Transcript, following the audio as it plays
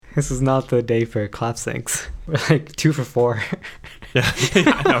This is not the day for clap syncs. We're like 2 for 4. Yeah,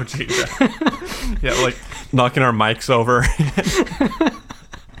 I know, geez. Yeah, like knocking our mics over.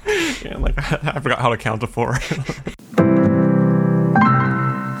 Yeah, like I forgot how to count to 4.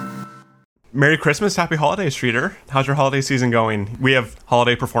 Merry Christmas, Happy Holidays, Streeter. How's your holiday season going? We have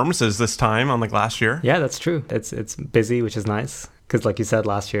holiday performances this time, unlike last year. Yeah, that's true. It's busy, which is nice. Because like you said,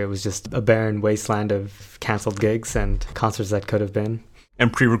 last year it was just a barren wasteland of canceled gigs and concerts that could have been.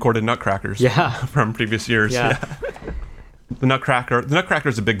 And pre-recorded Nutcrackers. Yeah. From previous years. Yeah. The Nutcracker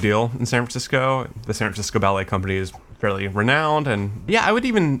is a big deal in San Francisco. The San Francisco Ballet Company is fairly renowned. And yeah, I would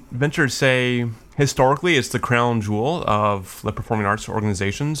even venture to say historically it's the crown jewel of the performing arts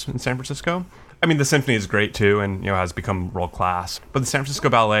organizations in San Francisco. I mean, the symphony is great too, and has become world class. But the San Francisco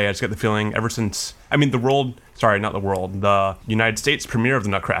Ballet, I just get the feeling ever since, the United States premiere of the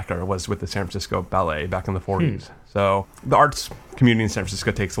Nutcracker was with the San Francisco Ballet back in the 40s. So the arts community in San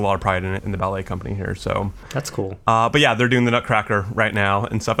Francisco takes a lot of pride in it, in the ballet company here. So that's cool. But yeah, they're doing the Nutcracker right now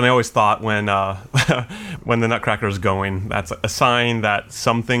and stuff. And I always thought when when the Nutcracker is going, that's a sign that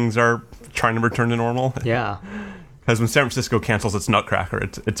some things are trying to return to normal. Yeah. Because when San Francisco cancels its Nutcracker,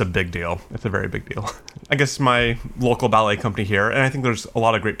 it's a big deal. It's a very big deal. I guess my local ballet company here, and I think there's a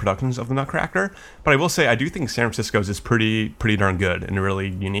lot of great productions of the Nutcracker, but I will say I do think San Francisco's is pretty darn good and really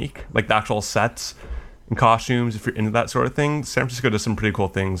unique. Like the actual sets and costumes, if you're into that sort of thing, San Francisco does some pretty cool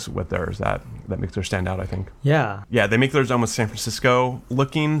things with theirs that makes theirs stand out, I think. Yeah. Yeah, they make theirs almost San Francisco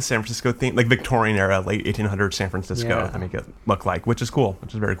looking, San Francisco theme, like Victorian era, late 1800s San Francisco, they make it look like, which is cool,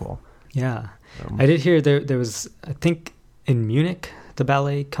 which is very cool. Yeah. I did hear there was, I think in Munich, the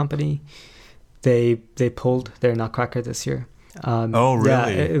ballet company, they pulled their Nutcracker this year. Oh, really? Yeah,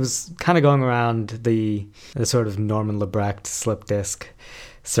 it was kind of going around the sort of Norman Lebrecht slip disc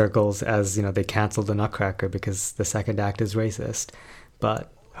circles as, they canceled the Nutcracker because the second act is racist.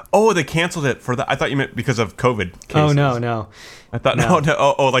 But oh, they canceled it for that. I thought you meant because of COVID cases. Oh, no. I thought, no.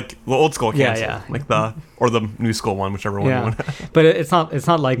 Like the old school canceled. Yeah. Like or the new school one, whichever one you want. But it's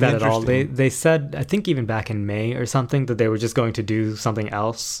not like that at all. They said, I think even back in May or something, that they were just going to do something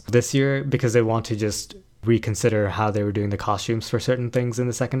else this year because they want to just reconsider how they were doing the costumes for certain things in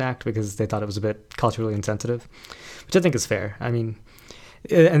the second act because they thought it was a bit culturally insensitive, which I think is fair. I mean,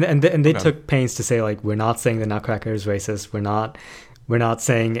 and they took pains to say, like, we're not saying the Nutcracker is racist. We're not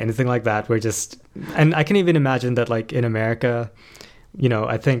saying anything like that. We're just, and I can even imagine that, like, in America,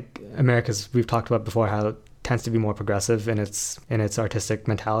 I think we've talked about before how it tends to be more progressive in its artistic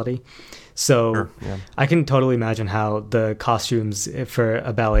mentality. So sure, yeah. I can totally imagine how the costumes for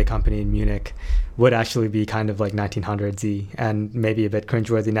a ballet company in Munich would actually be kind of like 1900s-y and maybe a bit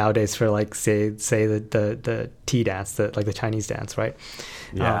cringeworthy nowadays for, like, say the tea dance, like the Chinese dance, right?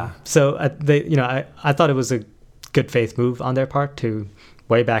 Yeah. So I thought it was a good faith move on their part to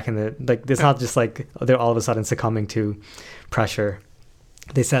way back in the, like, it's not just like they're all of a sudden succumbing to pressure.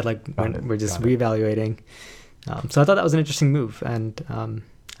 They said, like, we're just reevaluating. So I thought that was an interesting move, and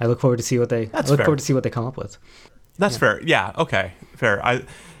I look forward to see what they come up with. That's fair. Yeah. Okay. Fair.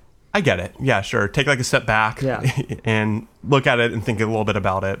 I get it. Yeah. Sure. Take like a step back. Yeah. And look at it and think a little bit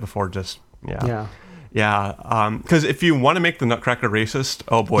about it before just. Yeah. Yeah. Yeah. Because if you want to make the Nutcracker racist,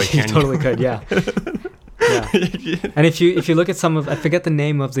 oh boy, you totally could. Yeah. Yeah. And if you look at some of, I forget the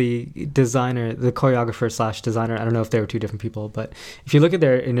name of the designer, the choreographer / designer. I don't know if they were two different people, but if you look at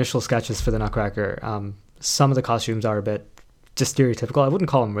their initial sketches for the Nutcracker, some of the costumes are a bit just stereotypical. I wouldn't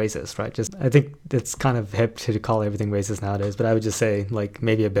call them racist, right? Just, I think it's kind of hip to call everything racist nowadays, but I would just say, like,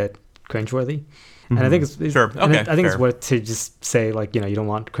 maybe a bit cringeworthy. Mm-hmm. And I think it's sure. Okay, I think it's worth to just say, like, you don't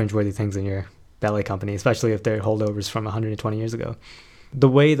want cringeworthy things in your ballet company, especially if they're holdovers from 120 years ago. The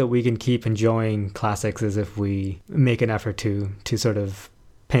way that we can keep enjoying classics is if we make an effort to sort of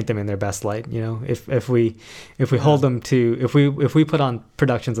paint them in their best light. If we hold them to, if we put on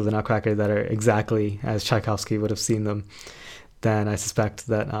productions of the Nutcracker that are exactly as Tchaikovsky would have seen them, then I suspect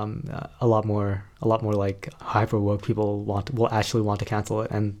that a lot more like hyper woke people will actually want to cancel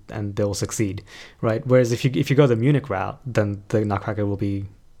it, and they will succeed, right? Whereas if you go the Munich route, then the Nutcracker will be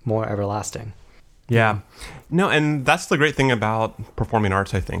more everlasting. Yeah. No, and that's the great thing about performing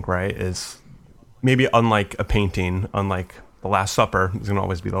arts, I think, right? Is maybe unlike a painting, unlike The Last Supper, it's going to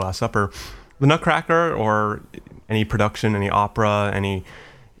always be The Last Supper, the Nutcracker or any production, any opera,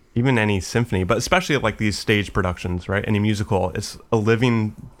 even any symphony, but especially like these stage productions, right? Any musical, it's a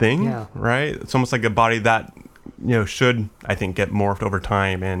living thing, right? It's almost like a body that, should, I think, get morphed over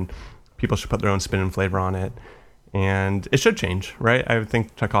time, and people should put their own spin and flavor on it. And it should change, right? I would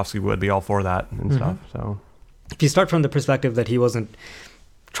think Tchaikovsky would be all for that and stuff. So, if you start from the perspective that he wasn't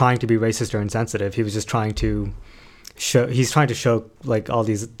trying to be racist or insensitive, he was just trying to he's trying to show like all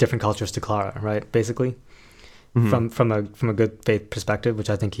these different cultures to Clara, right? Basically, from a good faith perspective, which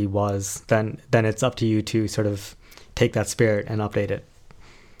I think he was. Then it's up to you to sort of take that spirit and update it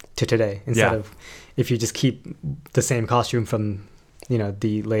to today, instead of, if you just keep the same costume from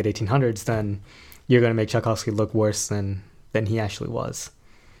the late 1800s, then you're going to make Tchaikovsky look worse than he actually was.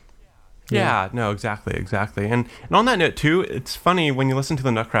 Yeah, no, exactly. And on that note too, it's funny when you listen to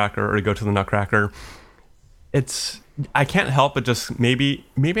the Nutcracker or go to the Nutcracker, I can't help but just maybe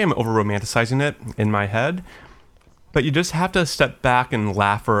I'm over romanticizing it in my head, but you just have to step back and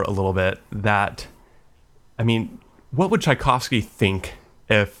laugh for a little bit. That, I mean, what would Tchaikovsky think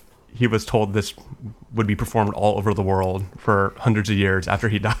if he was told this would be performed all over the world for hundreds of years after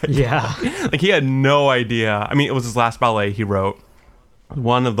he died? Yeah. Like, he had no idea. I mean, it was his last ballet he wrote.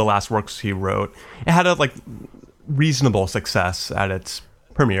 One of the last works he wrote. It had a reasonable success at its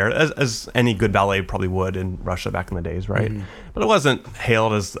premiere, as any good ballet probably would in Russia back in the days, right? But it wasn't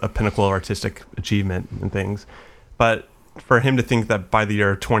hailed as a pinnacle of artistic achievement and things. But for him to think that by the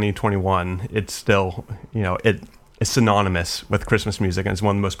year 2021, it's still, it is synonymous with Christmas music, and it's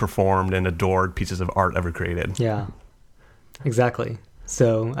one of the most performed and adored pieces of art ever created. Yeah, exactly.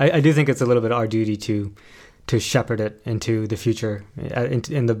 So I do think it's a little bit our duty to shepherd it into the future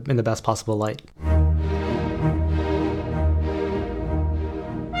in the best possible light.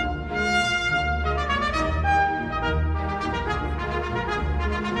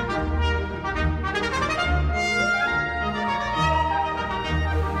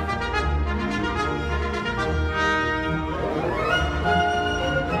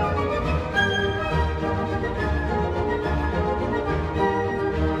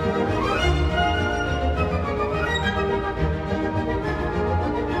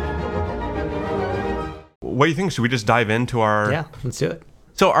 What do you think? Should we just dive into our... Yeah, let's do it.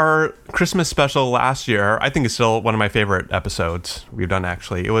 So our Christmas special last year, I think, is still one of my favorite episodes we've done,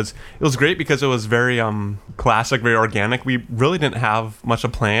 actually. It was great because it was very classic, very organic. We really didn't have much of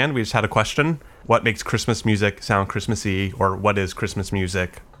a plan. We just had a question. What makes Christmas music sound Christmassy? Or what is Christmas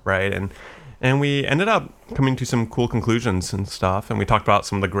music, right? And we ended up coming to some cool conclusions and stuff. And we talked about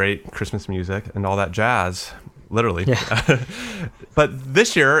some of the great Christmas music and all that jazz. Literally. Yeah. But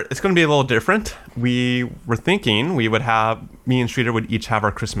this year, it's going to be a little different. We were thinking me and Sridhar would each have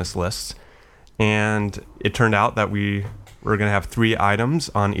our Christmas lists. And it turned out that we were going to have 3 items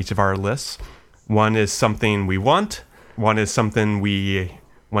on each of our lists. One is something we want. One is something we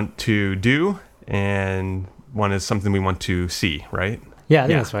want to do. And one is something we want to see, right? Yeah, I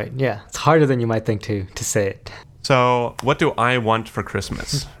think that's right. Yeah. It's harder than you might think to say it. So what do I want for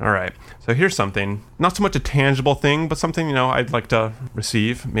Christmas? All right. So here's something, not so much a tangible thing, but something, I'd like to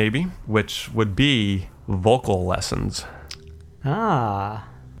receive maybe, which would be vocal lessons. Ah.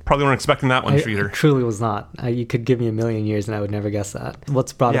 Probably weren't expecting that one, Sridhar. I truly was not. You could give me a million years and I would never guess that.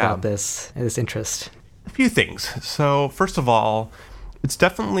 What's brought about this interest? A few things. So first of all, it's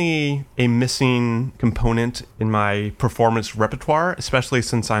definitely a missing component in my performance repertoire, especially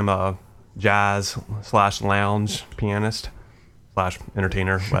since I'm a jazz/lounge pianist /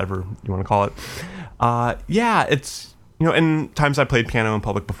 entertainer, whatever you want to call it. It's, in times I played piano in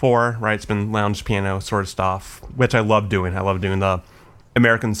public before, right? It's been lounge piano sort of stuff, which I love doing. I love doing the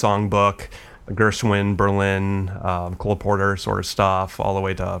American Songbook, the Gershwin, Berlin, Cole Porter sort of stuff, all the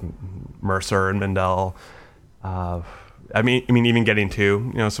way to Mercer and Mendel. I mean, even getting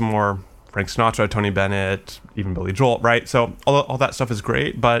to, some more Frank Sinatra, Tony Bennett, even Billy Joel, right? So all that stuff is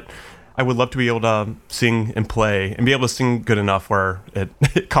great, but I would love to be able to sing and play and be able to sing good enough where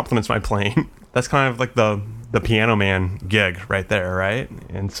it complements my playing. That's kind of like the piano man gig right there, right?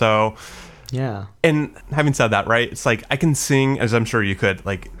 And so, yeah. And having said that, right, it's like I can sing, as I'm sure you could,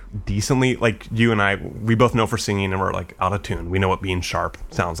 like decently, like you and I, we both know for singing and we're like out of tune. We know what being sharp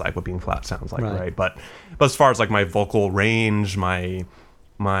sounds like, what being flat sounds like, right? But as far as like my vocal range, my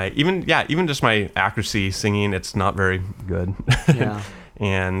even just my accuracy singing, it's not very good. Yeah.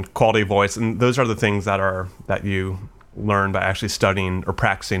 And quality of voice, and those are the things that you learn by actually studying or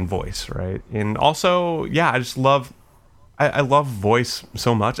practicing voice, right? And also, I just love I love voice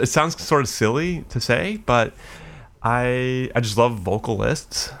so much. It sounds sort of silly to say, but I just love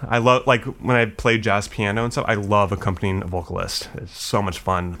vocalists. I love, like, when I play jazz piano and stuff, I love accompanying a vocalist. It's so much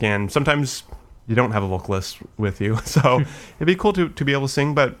fun. And sometimes you don't have a vocalist with you, so it'd be cool to be able to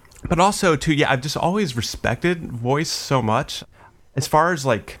sing, but also too, I've just always respected voice so much. As far as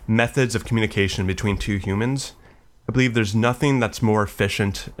like methods of communication between two humans, I believe there's nothing that's more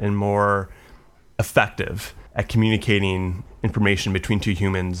efficient and more effective at communicating information between two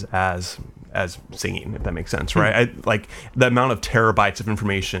humans as singing, if that makes sense, right? Like the amount of terabytes of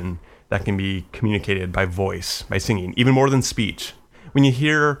information that can be communicated by voice, by singing, even more than speech. When you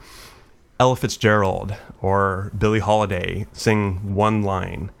hear Ella Fitzgerald or Billie Holiday sing one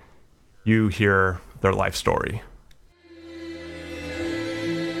line, you hear their life story.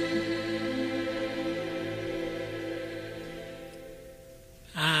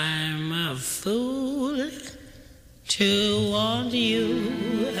 I'm a fool to want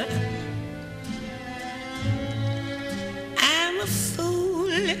you. I'm a fool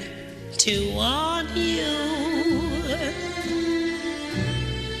to want you.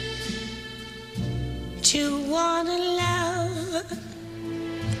 To want a love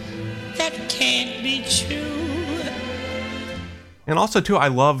that can't be true. And also, too, I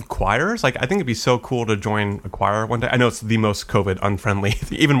love choirs. Like, I think it'd be so cool to join a choir one day. I know it's the most COVID unfriendly,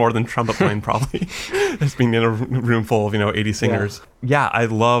 even more than trumpet playing, probably. Just being in a room full of, 80 singers. Yeah, I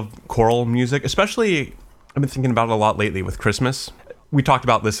love choral music, especially, I've been thinking about it a lot lately with Christmas. We talked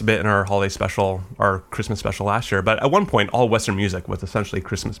about this a bit in our holiday special, our Christmas special last year, but at one point, all Western music was essentially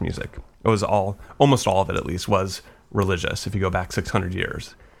Christmas music. It was almost all of it at least, was religious, if you go back 600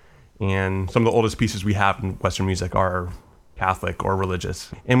 years. And some of the oldest pieces we have in Western music are Catholic or religious.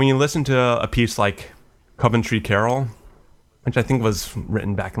 And when you listen to a piece like Coventry Carol, which I think was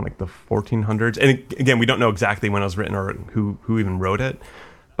written back in like the 1400s, and again, we don't know exactly when it was written or who even wrote it,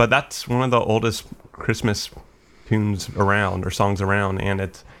 but that's one of the oldest Christmas tunes around, or songs around, and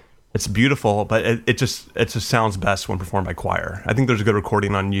it's beautiful, but it just sounds best when performed by choir. I think there's a good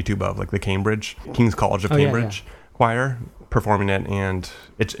recording on YouTube of like the King's College of Cambridge choir performing it, and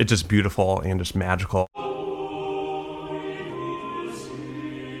it's just beautiful and just magical.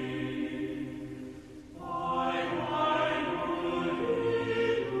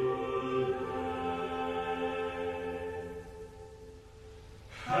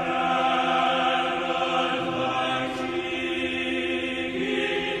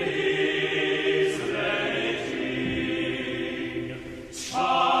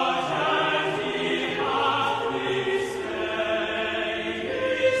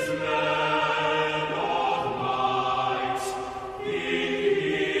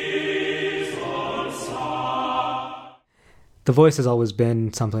 The voice has always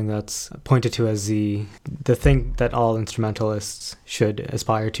been something that's pointed to as the thing that all instrumentalists should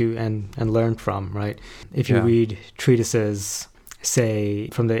aspire to and learn from, right? If you read treatises, say,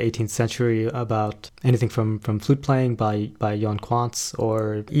 from the 18th century about anything from flute playing by Johann Quantz,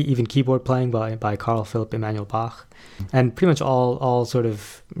 or even keyboard playing by Carl Philipp Emanuel Bach, and pretty much all sort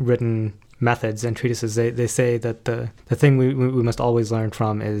of written methods and treatises, they say that the thing we must always learn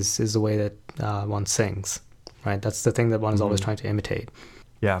from is the way that one sings. Right, that's the thing that one is always trying to imitate.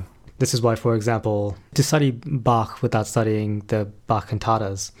 Yeah. This is why, for example, to study Bach without studying the Bach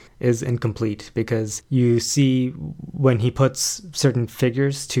cantatas is incomplete, because you see when he puts certain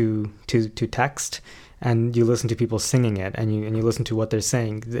figures to text, and you listen to people singing it, and you listen to what they're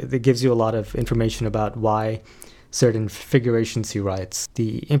saying, it gives you a lot of information about why certain figurations he writes,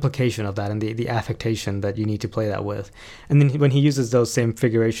 the implication of that, and the affectation that you need to play that with. And then when he uses those same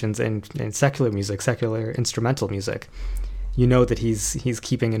figurations in secular music, secular instrumental music, you know that he's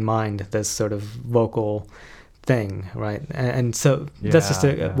keeping in mind this sort of vocal thing, right? And so that's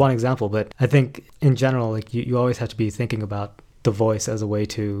just one example, but I think in general, like you always have to be thinking about the voice as a way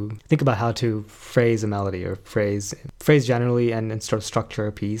to think about how to phrase a melody, or phrase generally, and sort of structure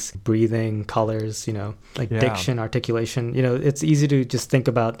a piece, breathing, colors, diction, articulation. It's easy to just think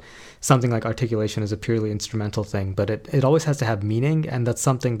about something like articulation as a purely instrumental thing, but it always has to have meaning, and that's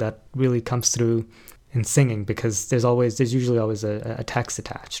something that really comes through in singing, because there's usually always a text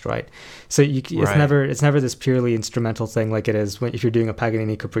attached, right? So it's never this purely instrumental thing like it is if you're doing a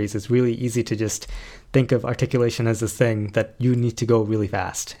Paganini caprice. It's really easy to just think of articulation as this thing that you need to go really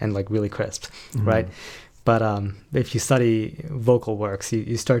fast and like really crisp, right? But if you study vocal works,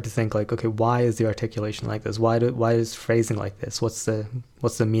 you start to think like, okay, why is the articulation like this? Why is phrasing like this? What's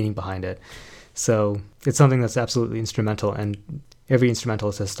the meaning behind it? So it's something that's absolutely instrumental, and every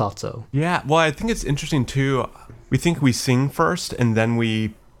instrumentalist has thought so. Yeah, well, I think it's interesting too. We think we sing first and then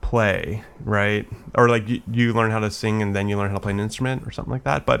we play, right? Or like you learn how to sing and then you learn how to play an instrument or something like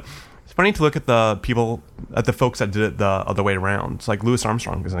that. But it's funny to look at the folks that did it the other way around. It's like Louis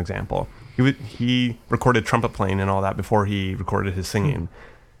Armstrong is an example. He recorded trumpet playing and all that before he recorded his singing.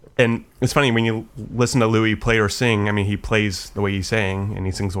 And it's funny when you listen to Louis play or sing, I mean, he plays the way he sang and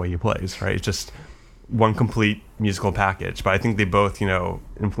he sings the way he plays, right? It's just one complete musical package. But I think they both,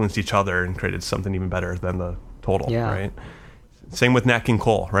 influenced each other and created something even better than the total, right? Same with Nat King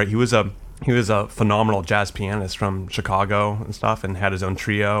Cole, right? He was a phenomenal jazz pianist from Chicago and stuff, and had his own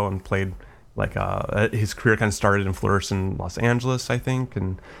trio and played his career kind of started and flourished in Los Angeles, I think,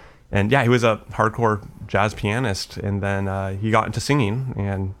 and And yeah, he was a hardcore jazz pianist, and then he got into singing,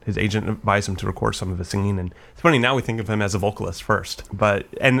 and his agent advised him to record some of his singing. And it's funny, now we think of him as a vocalist first, but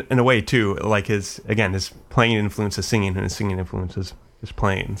and in a way too, like his playing influences singing, and his singing influences his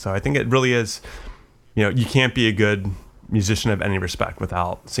playing. So I think it really is, you can't be a good musician of any respect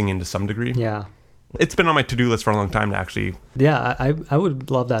without singing to some degree. Yeah. It's been on my to-do list for a long time to actually. Yeah, I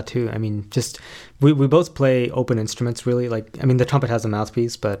would love that too. I mean, just we both play open instruments, really. Like, I mean, the trumpet has a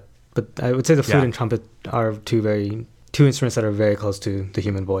mouthpiece, but I would say the flute and trumpet are two instruments that are very close to the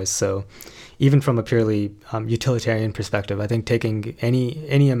human voice. So even from a purely utilitarian perspective, I think taking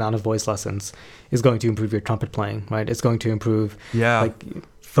any amount of voice lessons is going to improve your trumpet playing, right? It's going to improve like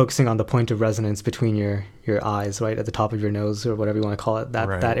focusing on the point of resonance between your eyes, right, at the top of your nose, or whatever you want to call it,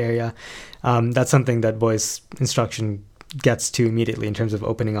 that area. That's something that voice instruction gets to immediately in terms of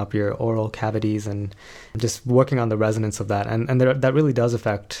opening up your oral cavities and just working on the resonance of that. And that really does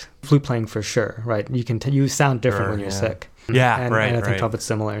affect flute playing for sure, right? You sound different when you're sick. Yeah, and I think trumpet's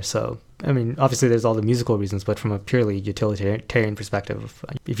similar. So, I mean, obviously there's all the musical reasons, but from a purely utilitarian perspective,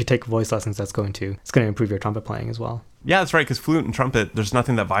 if you take voice lessons, it's going to improve your trumpet playing as well. Yeah, that's right, because flute and trumpet, there's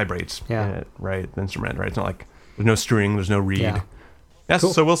nothing that vibrates in it, right? The instrument, right? It's not like there's no string, there's no reed. Yeah. Yes,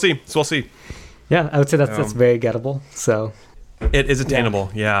 cool. So we'll see. Yeah, I would say that's very gettable. So it is attainable.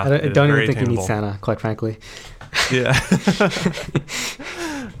 Yeah, I don't even think you need Santa, quite frankly. Yeah.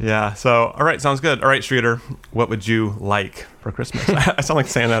 Yeah. So, all right, sounds good. All right, Streeter, what would you like for Christmas? I sound like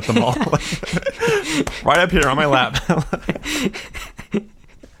Santa at the mall. Right up here on my lap.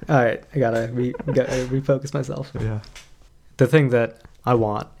 All right, I gotta refocus myself. Yeah. The thing that I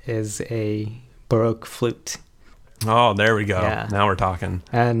want is a Baroque flute. Oh, there we go. Yeah. Now we're talking.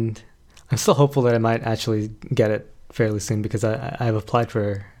 And I'm still hopeful that I might actually get it fairly soon, because I've applied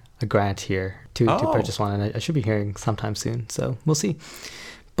for a grant here to purchase one, and I should be hearing sometime soon. So we'll see.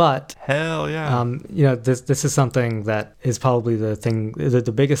 But hell yeah, this is something that is probably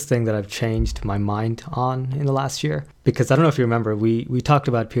the biggest thing that I've changed my mind on in the last year. Because I don't know if you remember, we talked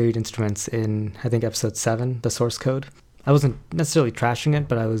about period instruments in, I think, episode 7, the source code. I wasn't necessarily trashing it,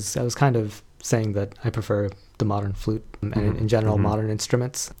 but I was kind of saying that I prefer the modern flute and in general modern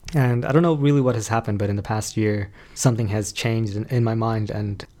instruments. And I don't know really what has happened, but in the past year, something has changed in my mind,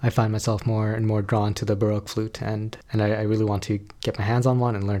 and I find myself more and more drawn to the Baroque flute, and I really want to get my hands on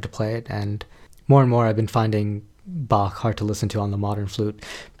one and learn to play it. And more I've been finding Bach hard to listen to on the modern flute.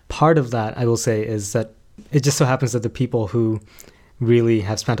 Part of that, I will say, is that it just so happens that the people who really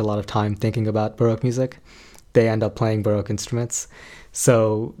have spent a lot of time thinking about Baroque music, they end up playing Baroque instruments.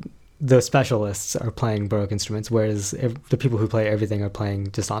 So the specialists are playing Baroque instruments, whereas the people who play everything are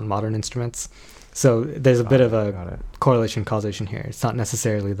playing just on modern instruments. So there's a bit of a correlation causation here. It's not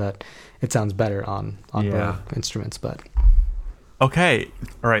necessarily that it sounds better on Baroque instruments, but... Okay.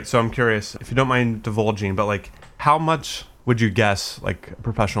 All right. So I'm curious, if you don't mind divulging, but like, how much would you guess like a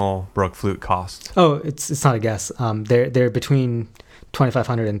professional Baroque flute costs? Oh, it's not a guess. They're between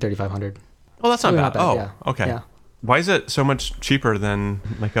 $2,500 and $3,500. Oh, that's not bad. Oh, yeah. Okay. Yeah. Why is it so much cheaper than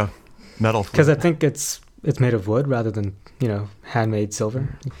like a metal flute? Because I think it's made of wood rather than, handmade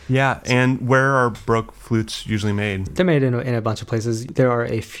silver. Yeah, and where are Baroque flutes usually made? They're made in a bunch of places. There are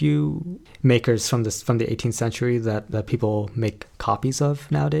a few makers from the 18th century that people make copies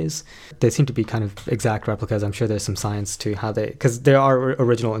of nowadays. They seem to be kind of exact replicas. I'm sure there's some science to how because there are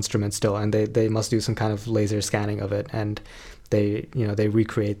original instruments still, and they must do some kind of laser scanning of it, and they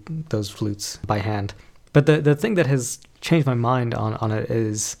recreate those flutes by hand. But the thing that has changed my mind on it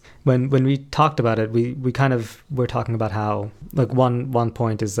is when we talked about it, we kind of were talking about how, like, one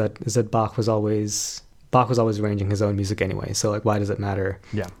point is that Bach was always arranging his own music anyway. So like, why does it matter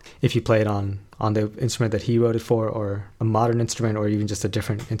if you play it on the instrument that he wrote it for, or a modern instrument, or even just a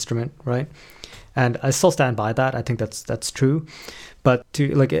different instrument, right? And I still stand by that. I think that's true. But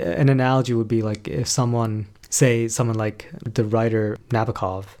to like, an analogy would be like if someone like the writer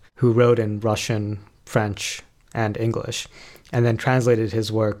Nabokov, who wrote in Russian, French, and English, and then translated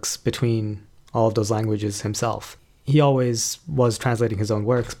his works between all of those languages himself. He always was translating his own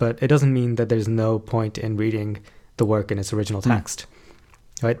works, but it doesn't mean that there's no point in reading the work in its original text.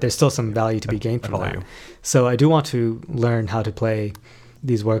 Right? There's still some value to be gained from that. So I do want to learn how to play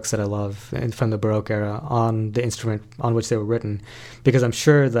these works that I love from the Baroque era on the instrument on which they were written, because I'm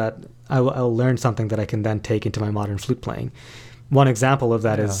sure that I'll learn something that I can then take into my modern flute playing. One example of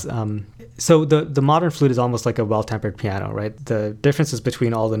that is, so the modern flute is almost like a well-tempered piano, right? The differences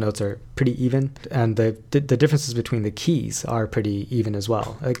between all the notes are pretty even, and the differences between the keys are pretty even as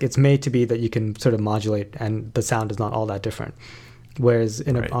well. Like, it's made to be that you can sort of modulate, and the sound is not all that different. Whereas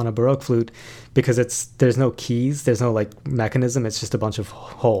Right. on a Baroque flute, because there's no keys, there's no like mechanism, it's just a bunch of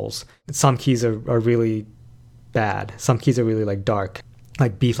holes. Some keys are really bad. Some keys are really like dark,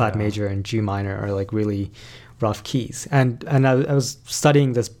 like B flat major and G minor are like really rough keys. And I was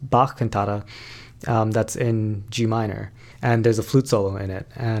studying this Bach cantata that's in G minor, and there's a flute solo in it,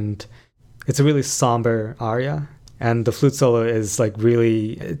 and it's a really somber aria. And the flute solo is like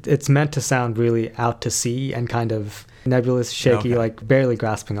really, it's meant to sound really out to sea and kind of nebulous, shaky, Okay. like barely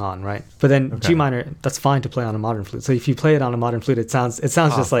grasping on, right? But then Okay. G minor, that's fine to play on a modern flute. So if you play it on a modern flute, it sounds just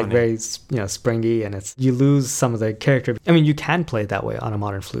like funny. very, springy, and you lose some of the character. I mean, you can play it that way on a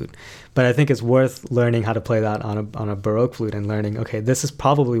modern flute, but I think it's worth learning how to play that on a Baroque flute and learning, okay, this is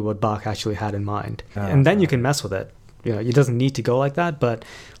probably what Bach actually had in mind. And then you can mess with it. It doesn't need to go like that, but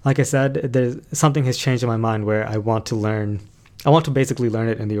like I said, there's something has changed in my mind where I want to basically learn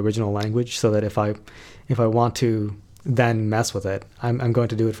it in the original language, so that if I want to then mess with it, I'm going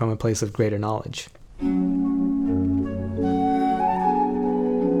to do it from a place of greater knowledge.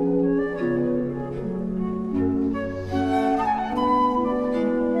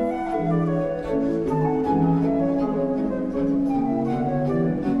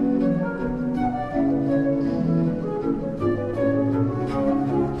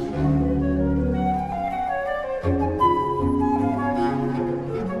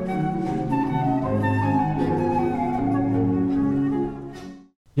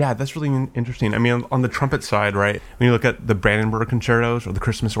 Yeah, that's really interesting. I mean, on the trumpet side, right, when you look at the Brandenburg concertos or the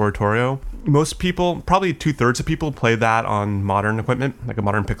Christmas oratorio, most people, probably 2/3 of people, play that on modern equipment, like a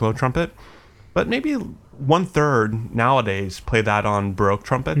modern piccolo trumpet. But maybe 1/3 nowadays play that on Baroque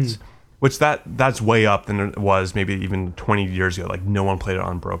trumpets, which that's way up than it was maybe even 20 years ago. Like, no one played it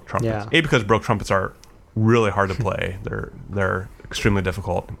on Baroque trumpets. Yeah. A, because Baroque trumpets are really hard to play. They're extremely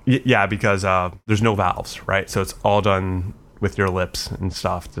difficult. Yeah, because there's no valves, right? So it's all done with your lips and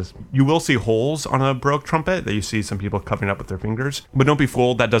stuff. You will see holes on a Baroque trumpet that you see some people covering up with their fingers, but don't be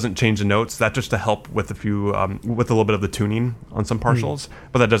fooled. That doesn't change the notes. That's just to help with a few, with a little bit of the tuning on some partials,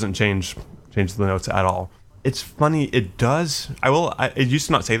 but that doesn't change the notes at all. It's funny. It does. It used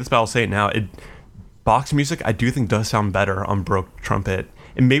to not say this, but I'll say it now. Bach's music, I do think, does sound better on Baroque trumpet,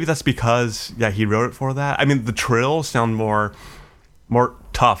 and maybe that's because he wrote it for that. I mean, the trills sound more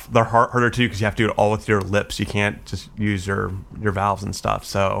tough. They're harder too, because you have to do it all with your lips. You can't just use your valves and stuff.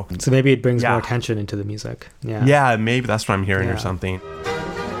 So maybe it brings Yeah. more tension into the music. Yeah. yeah, maybe that's what I'm hearing or Yeah. something.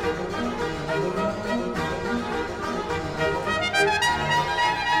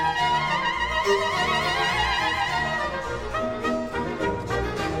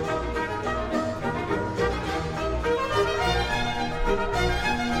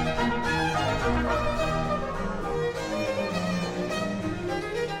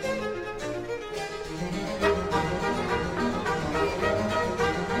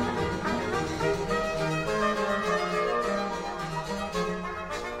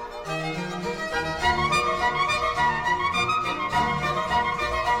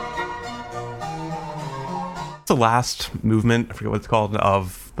 The last movement, I forget what it's called,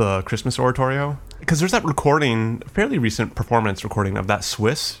 of the Christmas oratorio, because there's that recording, fairly recent performance recording of that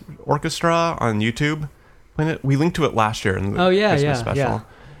Swiss orchestra on YouTube playing it. We linked to it last year in the Christmas special.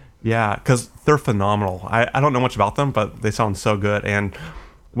 Yeah, because they're phenomenal. I don't know much about them, but they sound so good. And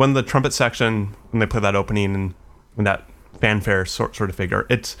when the trumpet section, when they play that opening and that fanfare sort of figure,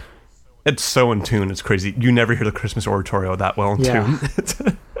 it's so in tune. It's crazy. You never hear the Christmas oratorio that well in tune.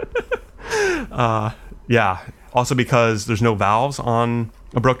 Yeah. Also, because there's no valves on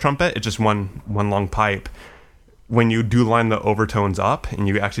a Baroque trumpet, it's just one long pipe. When you do line the overtones up and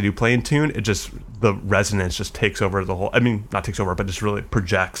you actually do play in tune, the resonance just takes over the whole. I mean, not takes over, but just really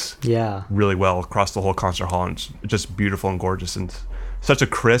projects. Yeah. Really well across the whole concert hall, and it's just beautiful and gorgeous, and such a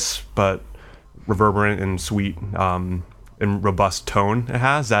crisp but reverberant and sweet and robust tone it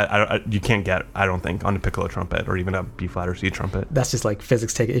has that you can't get, I don't think, on a piccolo trumpet or even a B flat or C trumpet. That's just like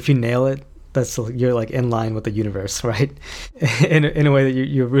physics take it. If you nail it, you're like in line with the universe, right? in a way that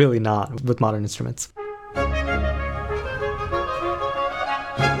you're really not with modern instruments.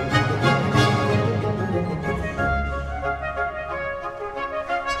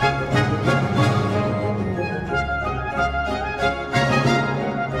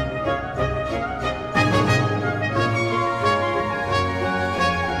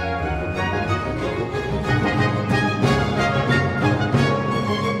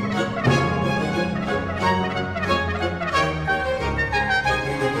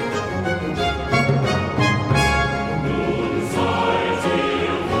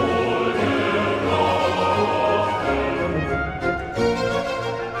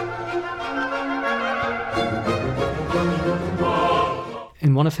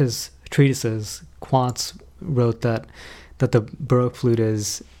 one of his treatises, Quantz wrote that the Baroque flute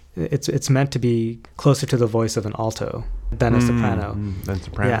it's meant to be closer to the voice of an alto than a soprano.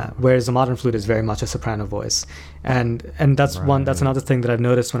 Yeah, whereas the modern flute is very much a soprano voice, and that's that's another thing that I've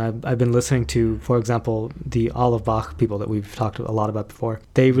noticed when I've been listening to, for example, the Olive Bach people that we've talked a lot about before.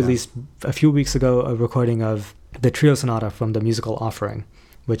 They released a few weeks ago a recording of the trio sonata from the musical Offering,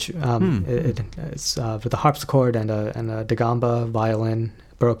 which it's with a harpsichord and a da gamba violin,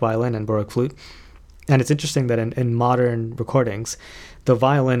 Baroque violin, and Baroque flute. And it's interesting that in modern recordings, the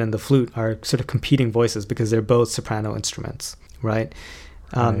violin and the flute are sort of competing voices because they're both soprano instruments, right?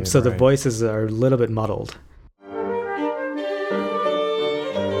 So the voices are a little bit muddled.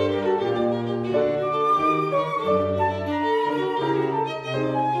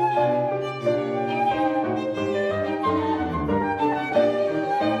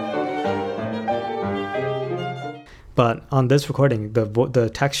 But on this recording, the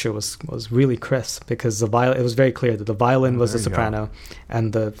texture was really crisp because it was very clear that the violin was the soprano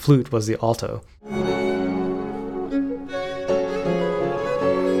and the flute was the alto.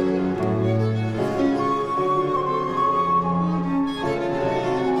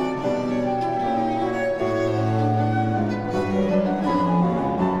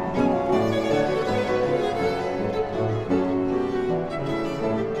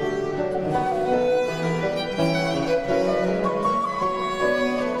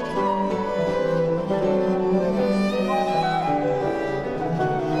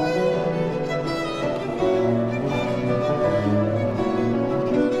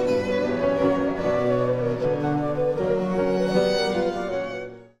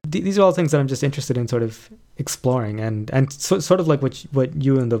 These are all things that I'm just interested in sort of exploring, and sort of like what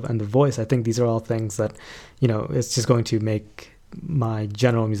you and the voice. I think these are all things that, it's just going to make my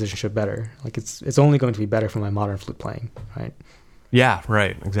general musicianship better. Like it's only going to be better for my modern flute playing, right? Yeah,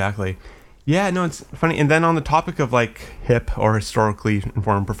 right, exactly. Yeah, no, it's funny. And then on the topic of like hip or historically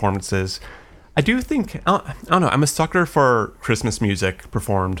informed performances, I do think I don't know. I'm a sucker for Christmas music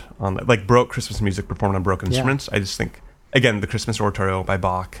performed on like Baroque Christmas music performed on Baroque instruments. I just think, again, the Christmas Oratorio by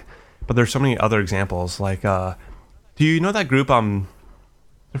Bach. But there's so many other examples. Like, do you know that group? They're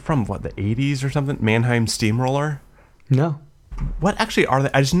from what, the 80s or something? Mannheim Steamroller? No. What actually are they?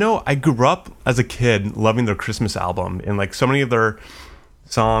 I just know I grew up as a kid loving their Christmas album, and like so many of their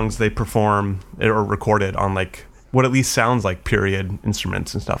songs they perform or recorded on like what at least sounds like period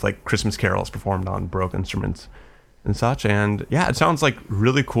instruments and stuff, like Christmas carols performed on Baroque instruments and such. And yeah, it sounds like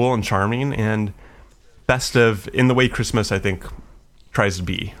really cool and charming and festive in the way Christmas, I think, tries to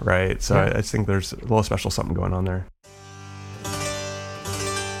be, right? So I think there's a little special something going on there.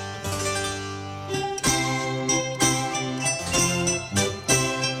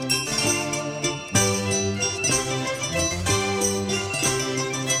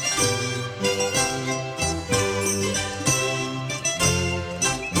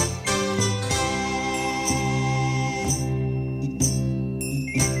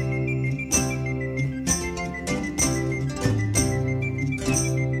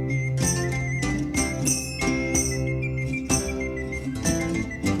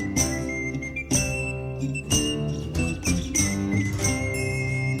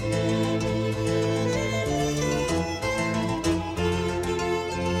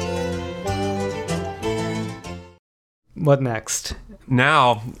 What next?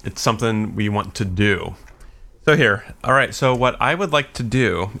 Now it's something we want to do. So here, all right, so what I would like to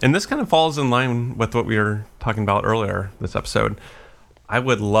do, and this kind of falls in line with what we were talking about earlier this episode, I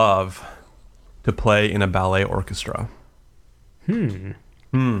would love to play in a ballet orchestra.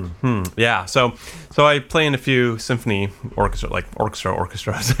 Yeah, so I play in a few symphony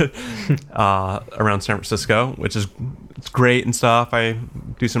orchestras around San Francisco, which is it's great and stuff. I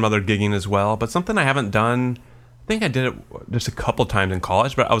do some other gigging as well, but something I haven't done. I think I did it just a couple times in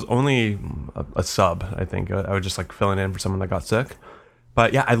college, but I was only a sub. I think I was just like filling in for someone that got sick.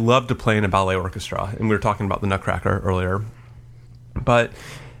 But yeah, I love to play in a ballet orchestra, and we were talking about the Nutcracker earlier. But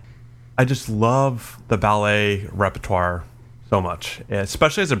I just love the ballet repertoire so much,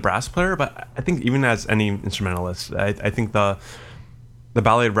 especially as a brass player, but I think even as any instrumentalist, I think the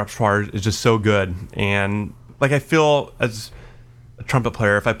ballet repertoire is just so good. And like I feel as a trumpet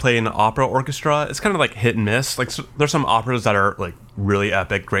player, if I play in an opera orchestra, it's kind of like hit and miss. Like there's some operas that are like really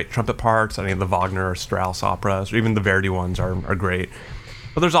epic, great trumpet parts. I think the Wagner or Strauss operas, or even the Verdi ones are great.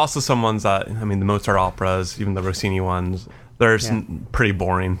 But there's also some ones that, I mean, the Mozart operas, even the Rossini ones, they're pretty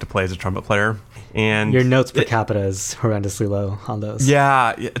boring to play as a trumpet player. And your notes per capita is horrendously low on those.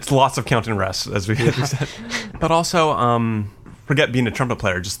 Yeah, it's lots of counting rests, as we said. But also, forget being a trumpet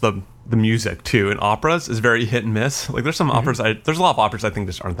player, just the music too in operas is very hit and miss. Like there's some operas, there's a lot of operas I think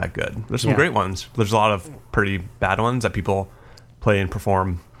just aren't that good. There's some great ones. There's a lot of pretty bad ones that people play and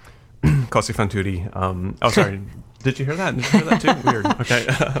perform. Così fan tutti. Oh, sorry. Did you hear that? Did you hear that too? Weird. Okay.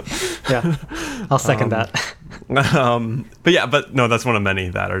 Yeah, I'll second that. But no, that's one of many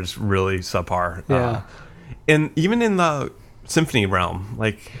that are just really subpar. Yeah. And even in the symphony realm,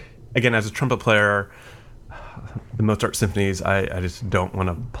 like again, as a trumpet player, the Mozart symphonies, I just don't want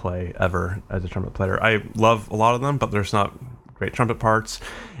to play ever as a trumpet player. I love a lot of them, but there's not great trumpet parts.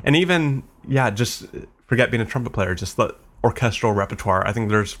 And even, just forget being a trumpet player, just the orchestral repertoire. I think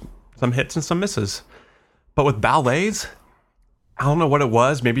there's some hits and some misses. But with ballets, I don't know what it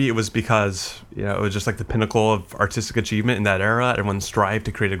was. Maybe it was because, it was just like the pinnacle of artistic achievement in that era. Everyone strived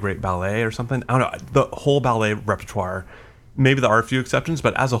to create a great ballet or something. I don't know. The whole ballet repertoire, maybe there are a few exceptions,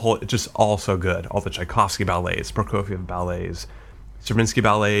 but as a whole, it's just all so good. All the Tchaikovsky ballets, Prokofiev ballets, Stravinsky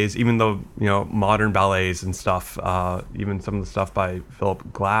ballets, even the modern ballets and stuff, even some of the stuff by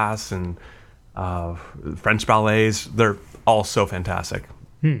Philip Glass and French ballets, they're all so fantastic.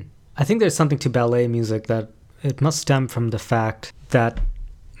 I think there's something to ballet music that it must stem from the fact that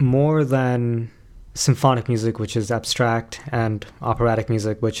more than symphonic music, which is abstract, and operatic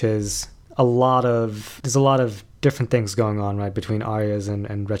music, which is there's a lot of different things going on, right, between arias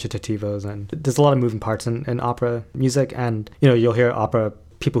and recitativos, and there's a lot of moving parts in opera music. And you'll hear opera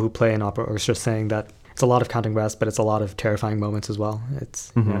people who play in opera orchestra saying that it's a lot of counting breaths, but it's a lot of terrifying moments as well.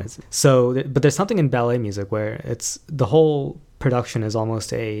 But there's something in ballet music where it's the whole production is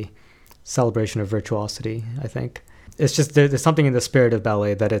almost a celebration of virtuosity. I think it's just there's something in the spirit of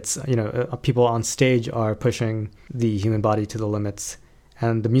ballet that it's people on stage are pushing the human body to the limits,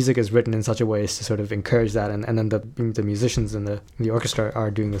 and the music is written in such a way as to sort of encourage that, and then the musicians in the orchestra are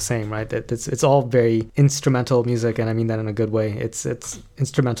doing the same, right? It's all very instrumental music, and I mean that in a good way. It's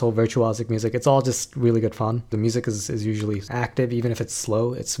instrumental virtuosic music. It's all just really good fun. The music is usually active, even if it's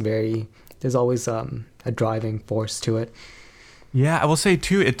slow. There's always a driving force to it. Yeah, I will say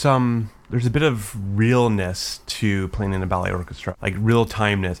too, it's there's a bit of realness to playing in a ballet orchestra, like real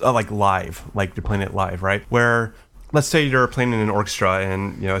timeness, like live, like you're playing it live, right? Where let's say you're playing in an orchestra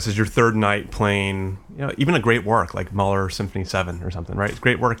and this is your third night playing, even a great work like Mahler Symphony 7 or something, right? It's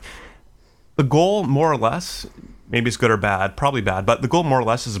great work. The goal, more or less, maybe it's good or bad, probably bad, but the goal more or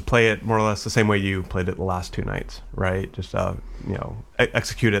less is to play it more or less the same way you played it the last two nights, right? Just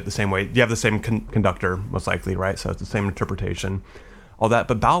execute it the same way. You have the same conductor, most likely, right? So it's the same interpretation, all that.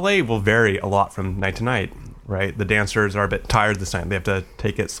 But ballet will vary a lot from night to night, right? The dancers are a bit tired this night. They have to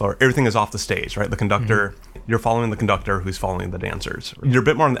take it slower. Everything is off the stage, right? The conductor, you're following the conductor who's following the dancers. You're a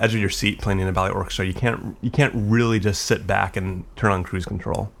bit more on the edge of your seat playing in a ballet orchestra. You can't really just sit back and turn on cruise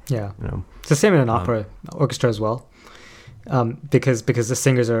control. Yeah. It's the same in an opera orchestra as well. Because the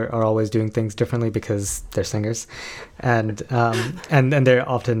singers are always doing things differently because they're singers, and they're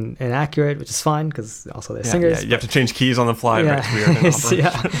often inaccurate, which is fine because also they're singers. Yeah, you have to change keys on the fly. Yeah. Right? It's weird in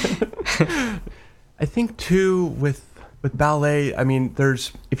opera. I think too with ballet, I mean,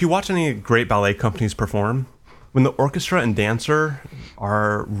 if you watch any great ballet companies perform, when the orchestra and dancer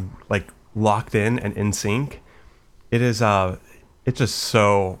are like locked in sync, it's just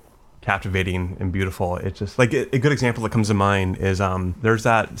so captivating and beautiful. It's just like a good example that comes to mind is there's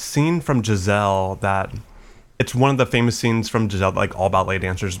that scene from Giselle that it's one of the famous scenes from Giselle that like all ballet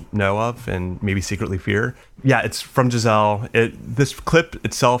dancers know of and maybe secretly fear. Yeah, it's from Giselle. This clip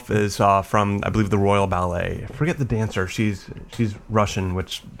itself is from, I believe, the Royal Ballet. I forget the dancer. She's Russian,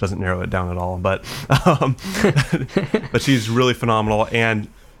 which doesn't narrow it down at all, but but she's really phenomenal. And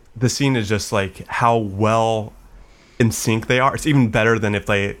the scene is just like how well in sync they are. It's even better than if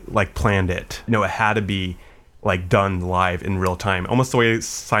they like planned it. It had to be like done live in real time, almost the way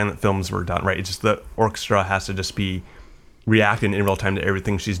silent films were done, right? It's just the orchestra has to just be reacting in real time to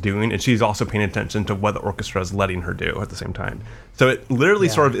everything she's doing, and she's also paying attention to what the orchestra is letting her do at the same time. So it literally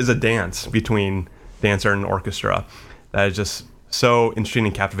sort of is a dance between dancer and orchestra that is just so interesting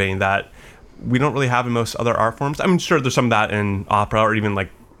and captivating that we don't really have in most other art forms. I'm sure there's some of that in opera or even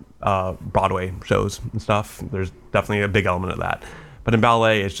like Broadway shows and stuff. There's definitely a big element of that, but in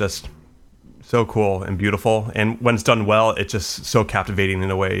ballet it's just so cool and beautiful, and when it's done well, it's just so captivating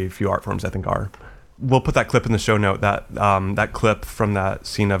in a way few art forms I think are. We'll put that clip in the show note, that clip from that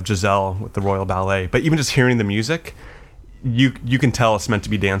scene of Giselle with the Royal Ballet. But even just hearing the music, you can tell it's meant to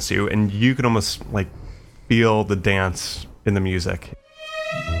be danced to, and you can almost like feel the dance in the music.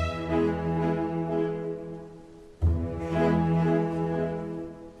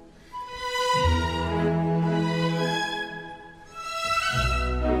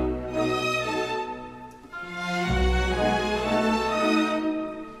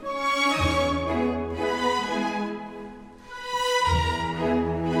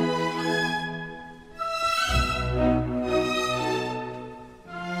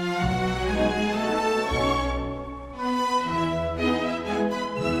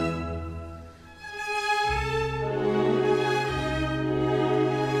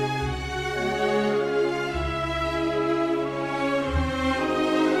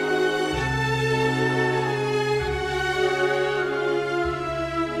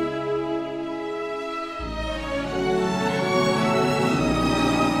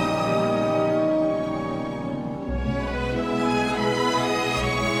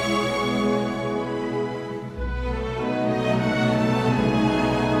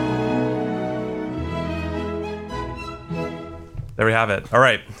 There we have it. All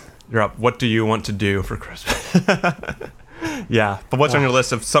right, you're up. What do you want to do for Christmas? Yeah, but what's on your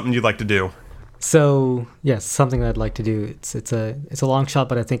list of something you'd like to do? So yes, something I'd like to do. It's a long shot,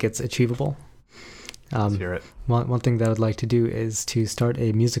 but I think it's achievable. Let's hear it. One thing that I'd like to do is to start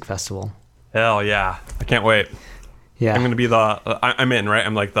a music festival. Hell yeah! I can't wait. Yeah, I'm gonna be I'm in, right?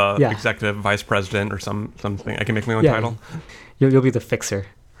 I'm like the Yeah. executive vice president or something. I can make my own yeah. title. You'll be the fixer,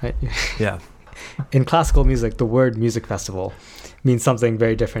 right? Yeah. In classical music, the word music festival means something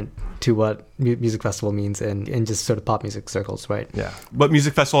very different to what music festival means in just sort of pop music circles, right? Yeah. What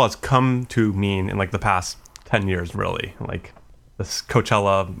music festival has come to mean in like the past 10 years, really. Like this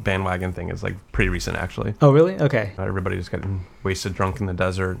Coachella bandwagon thing is like pretty recent, actually. Oh, really? Okay. Everybody just getting wasted drunk in the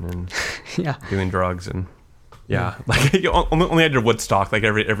desert and Yeah. doing drugs and like you only had your Woodstock like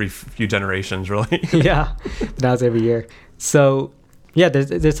every few generations, really. Yeah. Now it's every year. So yeah,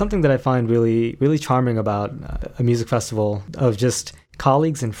 there's something that I find really, really charming about a music festival of just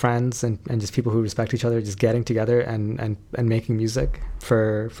colleagues and friends and just people who respect each other just getting together and making music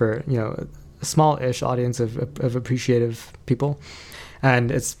for a small-ish audience of appreciative people. And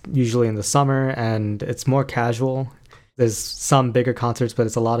it's usually in the summer and it's more casual. There's some bigger concerts, but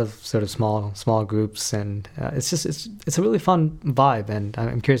it's a lot of sort of small groups, and it's a really fun vibe. And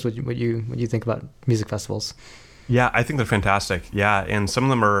I'm curious what you think about music festivals. Yeah, I think they're fantastic. Yeah, and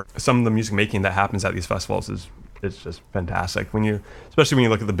some of the music making that happens at these festivals is just fantastic. Especially when you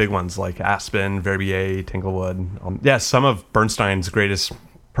look at the big ones like Aspen, Verbier, Tanglewood. Some of Bernstein's greatest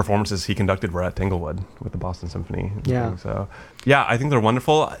performances he conducted were at Tanglewood with the Boston Symphony. Yeah. So yeah, I think they're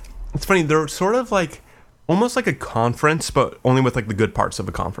wonderful. It's funny, they're sort of like almost like a conference, but only with like the good parts of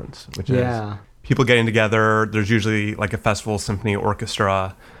a conference, which is people getting together. There's usually like a festival symphony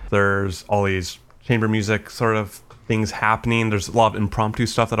orchestra. There's all these chamber music sort of things happening. There's a lot of impromptu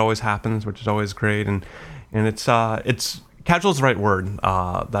stuff that always happens, which is always great. And it's casual is the right word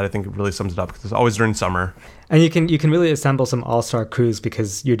that I think really sums it up, because it's always during summer. And you can really assemble some all-star crews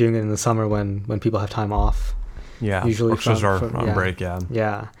because you're doing it in the summer when people have time off. Yeah, usually orchestras are on break. Yeah.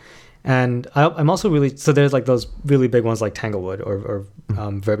 Yeah. And I'm also really, so there's like those really big ones like Tanglewood or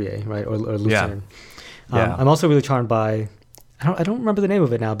Verbier, right? Or Lucerne. Yeah. I'm also really charmed by, I don't remember the name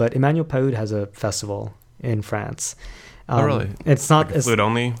of it now, but Emmanuel Paoud has a festival in France. Oh, really? It's not like flute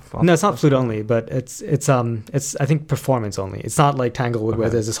only. No, it's not flute only, but it's I think performance only. It's not like Tanglewood where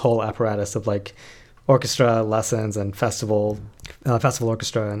there's this whole apparatus of like orchestra lessons and festival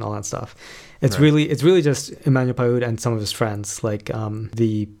orchestra and all that stuff. It's really just Emmanuel Paoud and some of his friends, like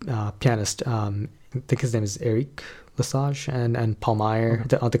the pianist. I think his name is Eric Lesage and Paul Meyer,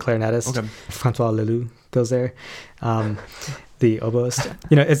 the clarinetist. Okay. Francois Leloup goes there. The oboist.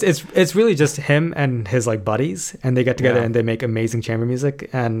 It's really just him and his like buddies, and they get together and they make amazing chamber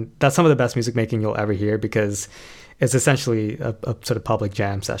music, and that's some of the best music making you'll ever hear, because it's essentially a sort of public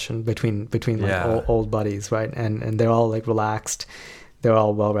jam session between like old buddies, right? And they're all like relaxed, they're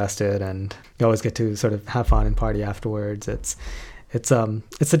all well rested, and you always get to sort of have fun and party afterwards. It's a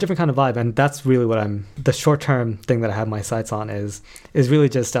different kind of vibe, and that's really what the short-term thing that I have my sights on is really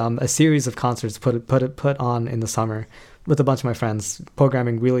just a series of concerts put on in the summer with a bunch of my friends,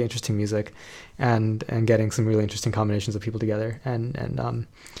 programming really interesting music and getting some really interesting combinations of people together and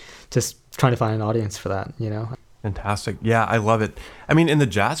just trying to find an audience for that, Fantastic. Yeah, I love it. I mean, in the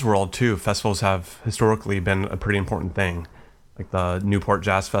jazz world too, festivals have historically been a pretty important thing. Like the Newport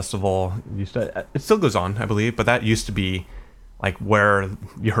Jazz Festival it still goes on, I believe, but that used to be like where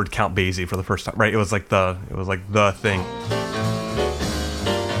you heard Count Basie for the first time, right? It was like the thing.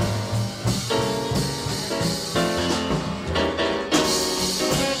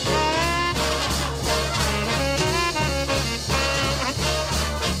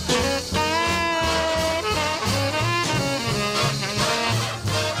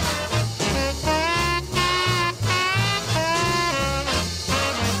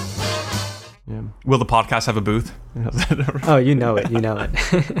 Will the podcast have a booth? Oh, you know it.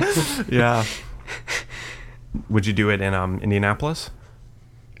 Yeah. Would you do it in Indianapolis?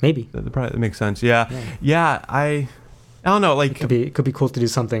 Maybe. That makes sense. Yeah. I don't know. Like it could be cool to do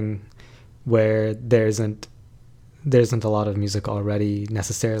something where there isn't a lot of music already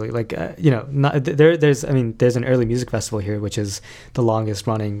necessarily. Like there's an early music festival here, which is the longest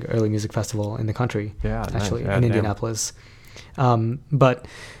running early music festival in the country. Yeah, actually, nice. Yeah, in Indianapolis. But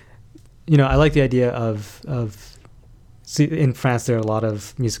I like the idea of in France there are a lot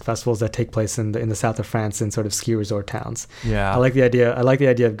of music festivals that take place in the south of France in sort of ski resort towns. Yeah, I like the idea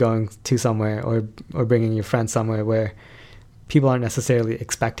of going to somewhere or bringing your friends somewhere where people aren't necessarily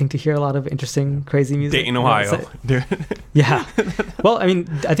expecting to hear a lot of interesting, crazy music. Dayton, Ohio. Dude. Yeah. Well, I mean,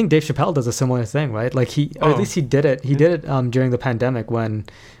 I think Dave Chappelle does a similar thing, right? Like or at least he did it. He did it during the pandemic when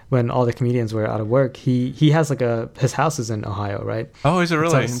all the comedians were out of work. He has like his house is in Ohio, right? Oh, is it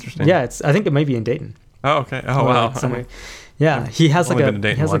really? So interesting? Yeah, I think it may be in Dayton. Oh, okay. Oh, wow. Somewhere. Yeah, he has like a.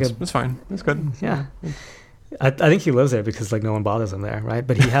 He has like a. It's fine. It's good. Yeah. I think he lives there because like no one bothers him there, right?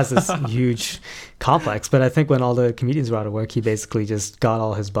 But he has this huge complex. But I think when all the comedians were out of work, he basically just got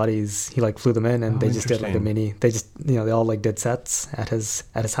all his buddies. He like flew them in, and they just did like a mini. They just they all like did sets at his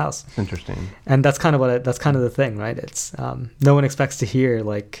house. Interesting. And that's kind of that's kind of the thing, right? It's no one expects to hear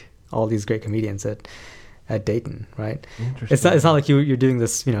like all these great comedians at Dayton, right? It's not like you're doing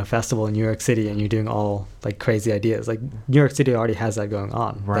this festival in New York City and you're doing all like crazy ideas. Like New York City already has that going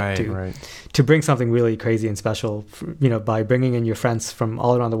on. Right, to bring something really crazy and special, by bringing in your friends from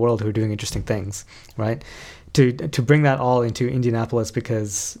all around the world who are doing interesting things, right? To bring that all into Indianapolis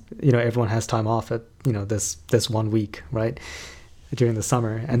because everyone has time off at this 1 week, right? During the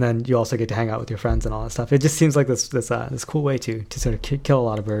summer, and then you also get to hang out with your friends and all that stuff. It just seems like this cool way to sort of kill a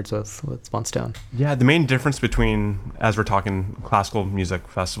lot of birds with one stone. Yeah, the main difference between, as we're talking classical music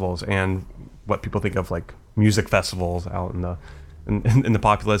festivals and what people think of like music festivals out in the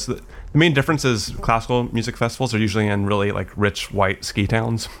populace, the main difference is classical music festivals are usually in really like rich white ski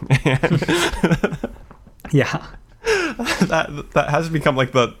towns. Yeah. that has become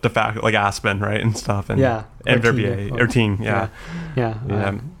like the de facto, like Aspen, right, and stuff, and Verbier or Teen, or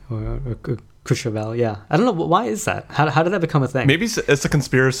Courchevel, yeah. I don't know why is that. How did that become a thing? Maybe it's a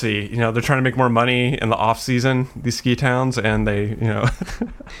conspiracy. They're trying to make more money in the off season, these ski towns, and they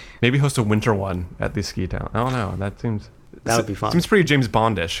maybe host a winter one at these ski towns. I don't know. That would be fun. Seems pretty James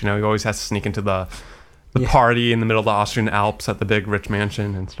Bondish. He always has to sneak into the party in the middle of the Austrian Alps at the big rich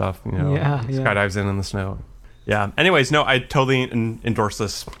mansion and stuff. Skydives in the snow. Yeah. Anyways, no, I totally endorse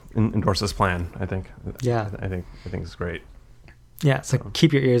this plan. I think. Yeah. I think it's great. Yeah. So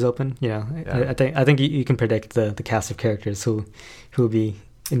keep your ears open. I think you can predict the cast of characters who will be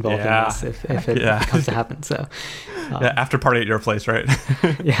involved in this if it comes to happen. So. After party at your place, right?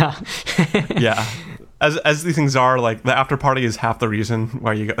 Yeah. Yeah. As these things are, like the after party is half the reason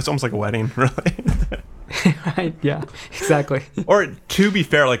why you go. It's almost like a wedding, really. Right. Yeah. Exactly. Or to be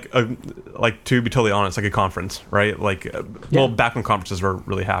fair, like to be totally honest, like a conference, right? Like, well, back when conferences were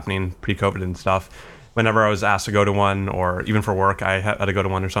really happening, pre-COVID and stuff. Whenever I was asked to go to one, or even for work, I had to go to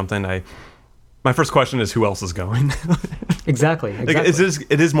one or something. My first question is who else is going. Exactly. Like,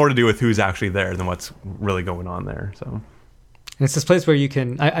 it is more to do with who's actually there than what's really going on there. So. And it's this place where you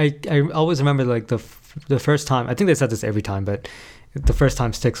can. I always remember like the first time. I think they said this every time, but the first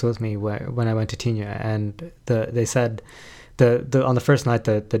time sticks with me when I went to Tignes, and they said on the first night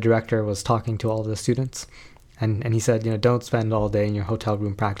the director was talking to all the students, and he said, don't spend all day in your hotel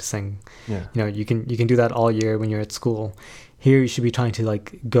room practicing. Yeah. You can do that all year when you're at school. Here you should be trying to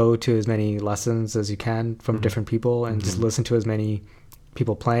like go to as many lessons as you can from different people and just listen to as many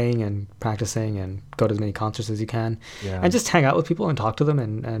people playing and practicing and go to as many concerts as you can, and just hang out with people and talk to them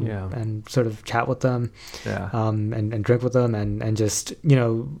and sort of chat with them, and drink with them and just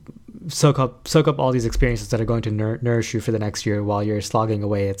soak up all these experiences that are going to nourish you for the next year while you're slogging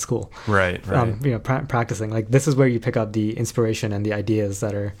away at school. Right. Practicing. Like this is where you pick up the inspiration and the ideas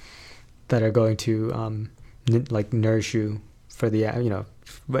that are going to like nourish you for the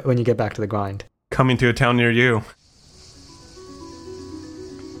when you get back to the grind. Coming to a town near you.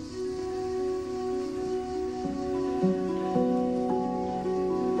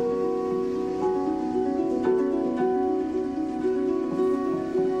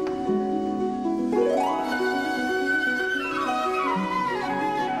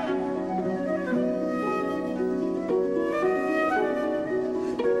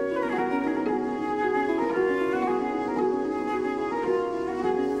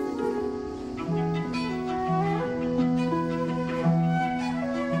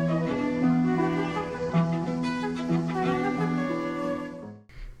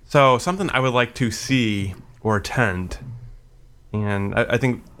 So something I would like to see or attend, and I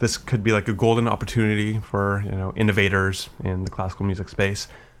think this could be like a golden opportunity for innovators in the classical music space.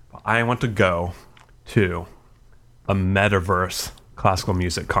 I want to go to a metaverse classical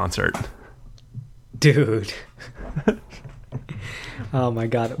music concert. Dude. Oh my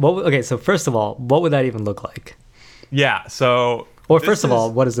God. Okay, so first of all, what would that even look like? Yeah, so... Or first of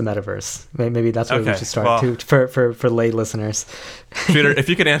all, what is the metaverse? Maybe that's where we should start for lay listeners. Peter, if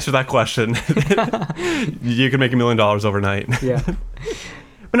you could answer that question, you could make $1 million overnight. Yeah.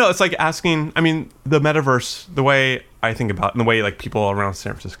 But no, it's like asking, I mean, the metaverse, the way I think about it, and the way like people around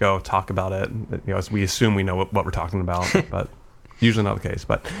San Francisco talk about it, as we assume we know what we're talking about, but usually not the case.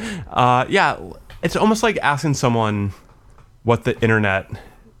 But yeah, it's almost like asking someone what the internet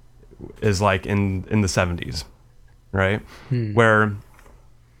is like in the 70s, right? Where,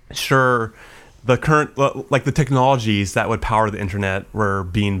 sure, the current, like the technologies that would power the internet were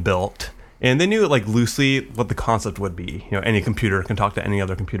being built, and they knew like loosely what the concept would be. You know, any computer can talk to any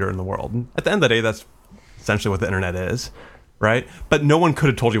other computer in the world. And at the end of the day, that's essentially what the internet is, right? But no one could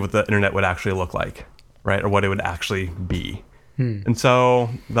have told you what the internet would actually look like, right? Or what it would actually be. And so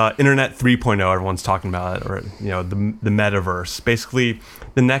the internet 3.0, everyone's talking about it, or, you know, the metaverse, basically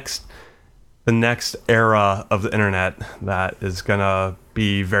the next era of the internet that is going to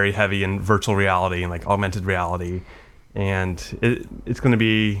be very heavy in virtual reality and like augmented reality. And it's going to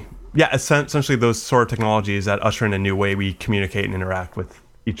be, yeah, essentially those sort of technologies that usher in a new way we communicate and interact with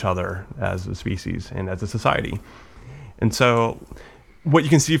each other as a species and as a society. And so what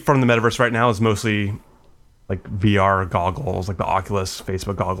you can see from the metaverse right now is mostly like VR goggles, like the Oculus,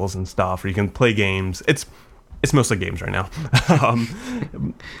 Facebook goggles and stuff, where you can play games. It's mostly games right now.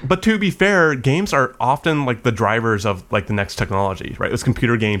 But to be fair, games are often like the drivers of like the next technology, right? It was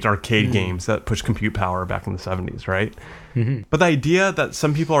computer games, arcade games that pushed compute power back in the 70s, right? But the idea that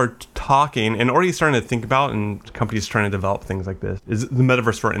some people are talking and already starting to think about, and companies trying to develop things like this, is the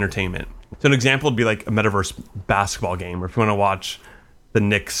metaverse for entertainment. So an example would be like a metaverse basketball game, or if you want to watch the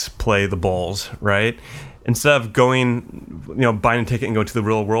Knicks play the Bulls, right? Instead of going, you know, buying a ticket and going to the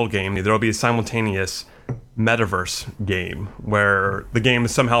real world game, there will be a simultaneous metaverse game where the game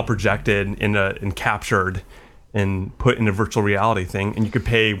is somehow projected and captured and put in a virtual reality thing, and you could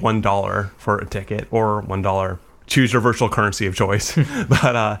pay $1 for a ticket, or $1, choose your virtual currency of choice.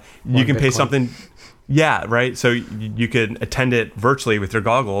 But you can pay something. Yeah, right. So you could attend it virtually with your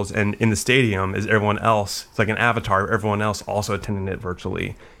goggles, and in the stadium is everyone else. It's like an avatar, everyone else also attending it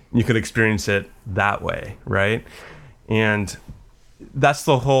virtually. You could experience it that way, right? And that's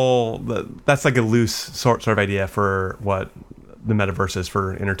that's like a loose sort of idea for what the metaverse is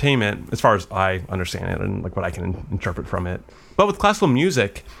for entertainment, as far as I understand it and like what I can interpret from it. But with classical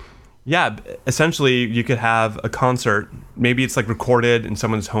music, yeah, essentially you could have a concert. Maybe it's like recorded in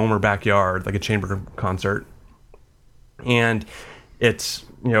someone's home or backyard, like a chamber concert. And it's,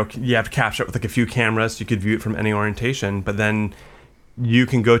 you know, you have to capture it with like a few cameras. You could view it from any orientation, but then you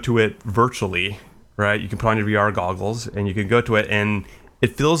can go to it virtually, right? You can put on your VR goggles and you can go to it, and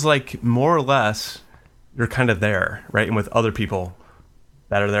it feels like more or less you're kind of there, right? And with other people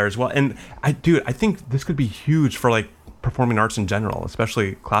that are there as well. And I think this could be huge for like performing arts in general,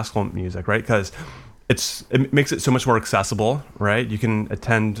 especially classical music, right? Because it makes it so much more accessible, right? You can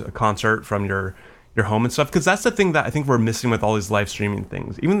attend a concert from your home and stuff, because that's the thing that I think we're missing with all these live streaming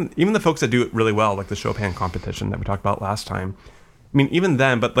things. Even the folks that do it really well, like the Chopin competition that we talked about last time. I mean, even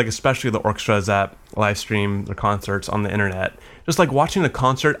then, but like especially the orchestras that live stream their concerts on the internet, just like watching a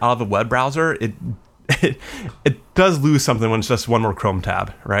concert out of a web browser, it does lose something when it's just one more Chrome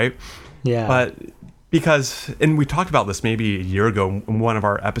tab, right? Yeah. But because, and we talked about this maybe a year ago in one of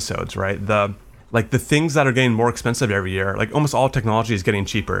our episodes, right? The things that are getting more expensive every year, like almost all technology is getting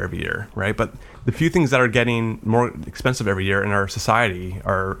cheaper every year, right? But the few things that are getting more expensive every year in our society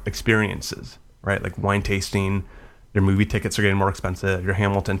are experiences, right? Like wine tasting. Your movie tickets are getting more expensive. Your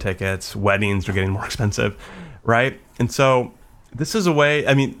Hamilton tickets, weddings are getting more expensive, right? And so this is a way,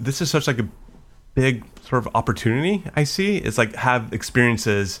 I mean, this is such like a big sort of opportunity I see. It's like have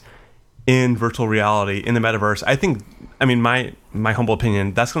experiences in virtual reality, in the metaverse. I think, I mean, my humble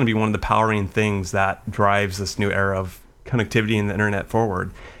opinion, that's going to be one of the powering things that drives this new era of connectivity and the internet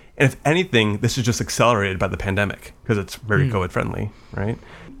forward. And if anything, this is just accelerated by the pandemic because it's very COVID friendly, right?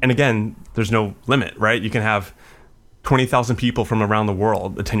 And again, there's no limit, right? You can have 20,000 people from around the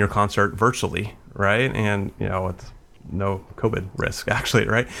world attend your concert virtually, right? And, you know, it's no COVID risk, actually,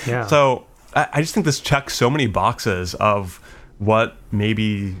 right? Yeah. So I just think this checks so many boxes of what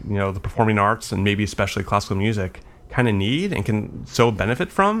maybe, you know, the performing arts and maybe especially classical music kind of need and can so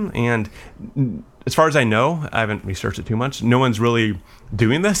benefit from. And as far as I know, I haven't researched it too much, no one's really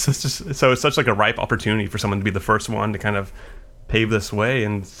doing this. It's such like a ripe opportunity for someone to be the first one to kind of pave this way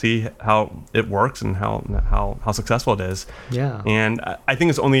and see how it works and how successful it is. Yeah. And I think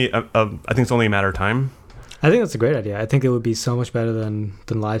it's only a matter of time. I think that's a great idea. I think it would be so much better than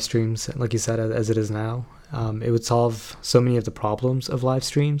live streams, like you said, as it is now. It would solve so many of the problems of live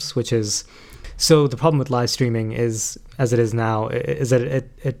streams, which is, so the problem with live streaming is, as it is now, is that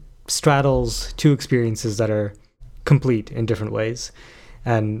it straddles two experiences that are complete in different ways.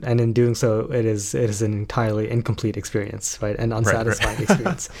 And in doing so, it is an entirely incomplete experience, right? An unsatisfying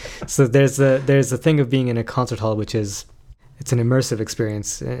experience. So there's the thing of being in a concert hall, which is it's an immersive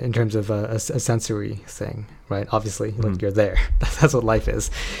experience in terms of a sensory thing, right? Obviously, like you're there. That's what life is,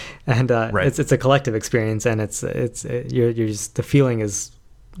 and Right. it's a collective experience, and you're just, the feeling is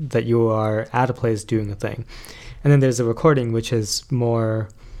that you are at a place doing a thing, and then there's a recording which is more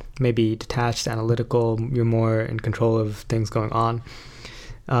maybe detached, analytical. You're more in control of things going on.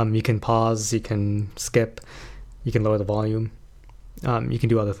 You can pause, you can skip, you can lower the volume. You can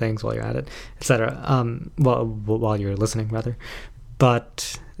do other things while you're at it, etc. While you're listening, rather.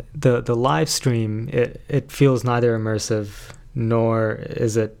 But the live stream, it feels neither immersive nor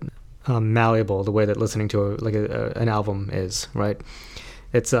is it malleable the way that listening to an album is, right?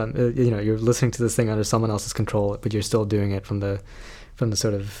 It's you're listening to this thing under someone else's control, but you're still doing it from the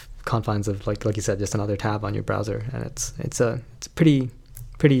sort of confines of like you said, just another tab on your browser, and it's a pretty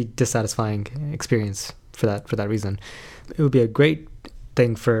dissatisfying experience for that reason. It would be a great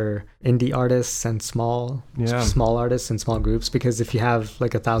thing for indie artists and small artists and small groups, because if you have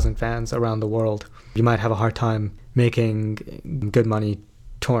like 1,000 fans around the world, you might have a hard time making good money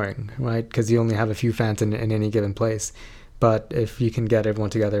touring, right? Because you only have a few fans in any given place. But if you can get everyone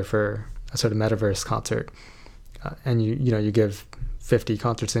together for a sort of metaverse concert, and you give 50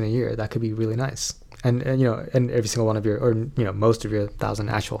 concerts in a year, that could be really nice. And every single one of your, or most of your 1,000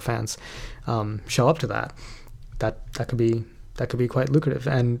 actual fans show up to that. That could be quite lucrative.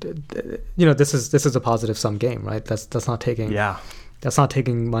 And this is a positive sum game, right? That's not taking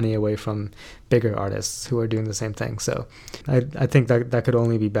money away from bigger artists who are doing the same thing. So I think that could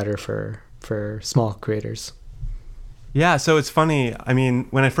only be better for small creators. Yeah, so it's funny. I mean,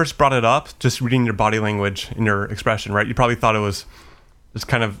 when I first brought it up, just reading your body language and your expression, right? You probably thought it was just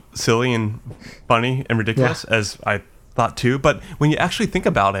kind of silly and funny and ridiculous, as I thought too. But when you actually think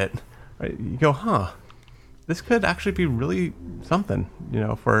about it, right, you go, this could actually be really something,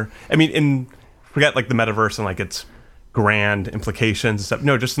 forget like the metaverse and like its grand implications and stuff.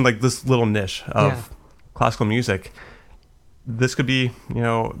 No, just in like this little niche of classical music, this could be,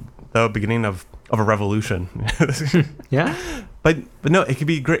 the beginning of a revolution. Yeah. But no, it could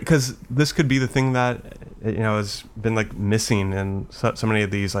be great, because this could be the thing that, has been like missing in so many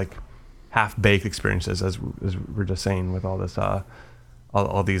of these like half-baked experiences, as we're just saying, with all this,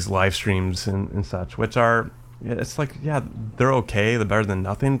 all these live streams and such, which are, it's like, they're okay, they're better than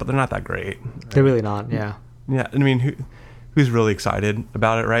nothing, but they're not that great. Right? They're really not, yeah. Yeah, I mean, who's really excited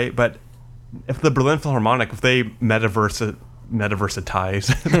about it, right? But if the Berlin Philharmonic, if they metaversetize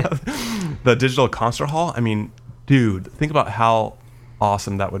the digital concert hall, I mean, dude, think about how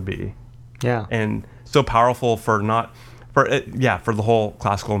awesome that would be. Yeah. And so powerful for the whole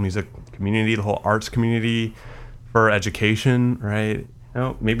classical music community, the whole arts community, for education, right?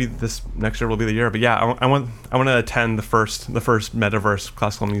 Maybe this next year will be the year. But yeah, I want to attend the first metaverse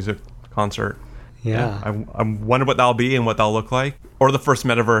classical music concert. Yeah. I wonder what that'll be and what that'll look like. Or the first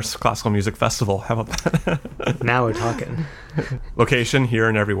metaverse classical music festival. How about that? Now we're talking. Location here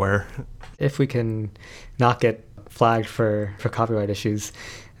and everywhere. If we can not get flagged for copyright issues,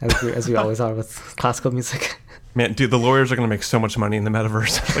 as we always are with classical music. Man, dude, the lawyers are going to make so much money in the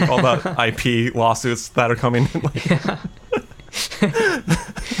metaverse. Like all the IP lawsuits that are coming. Yeah.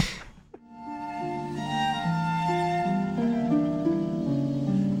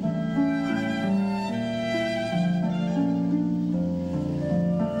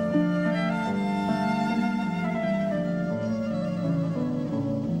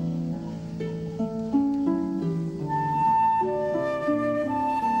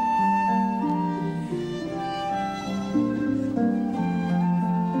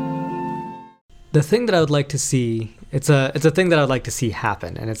 The thing that I would like to see, it's a thing that I would like to see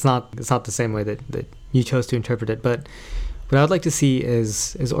happen, and it's not the same way that you chose to interpret it, but what I would like to see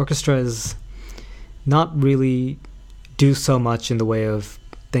is orchestras not really do so much in the way of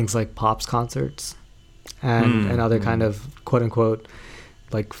things like pops concerts and other kind of quote unquote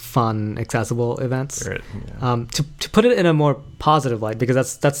like fun, accessible events. Right, yeah. To put it in a more positive light,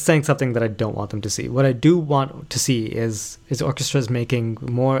 because that's saying something that I don't want them to see. What I do want to see is orchestras making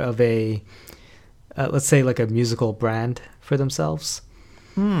more of a let's say like a musical brand for themselves.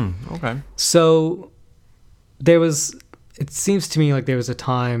 Okay. So it seems to me like there was a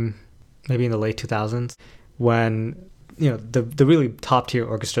time, maybe in the late 2000s, when the really top tier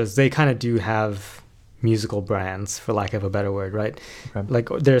orchestras, they kind of do have musical brands, for lack of a better word, right? Okay. Like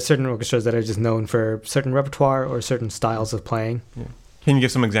there are certain orchestras that are just known for certain repertoire or certain styles of playing. Yeah. Can you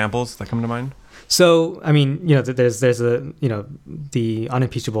give some examples that come to mind? So, I mean, you know, there's a, you know, the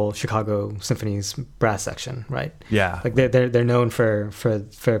unimpeachable Chicago Symphony's brass section, right? Yeah. Like they're known for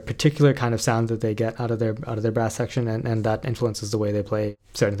a particular kind of sound that they get out of their brass section, and that influences the way they play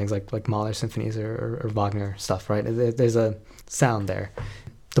certain things like Mahler symphonies or Wagner stuff, right? There's a sound there.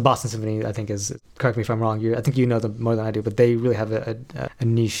 The Boston Symphony, I think, is, correct me if I'm wrong, I think you know them more than I do, but they really have a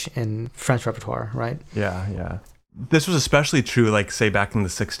niche in French repertoire, right? Yeah. This was especially true, like, say, back in the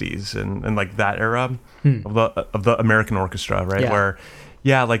 60s and like that era of the American orchestra, right? Yeah. Where,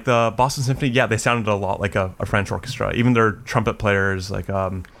 yeah, like the Boston Symphony, yeah, they sounded a lot like a French orchestra. Even their trumpet players, like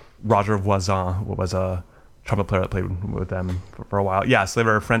Roger Voisin was a trumpet player that played with them for a while. Yeah, so they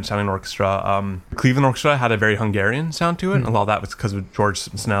were a French-sounding orchestra. Cleveland Orchestra had a very Hungarian sound to it. And a lot of that was because of George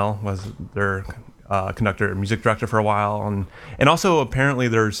Snell was their conductor and music director for a while. And also, apparently,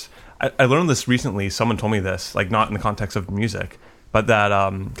 I learned this recently. Someone told me this, like not in the context of music, but that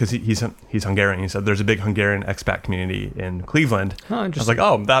because he's Hungarian. He said there's a big Hungarian expat community in Cleveland. Oh, interesting. I was like,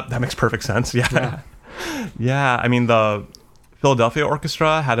 oh, that makes perfect sense. Yeah. Yeah. I mean, the Philadelphia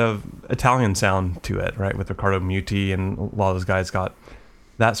Orchestra had a Italian sound to it, right? With Riccardo Muti, and a lot of those guys got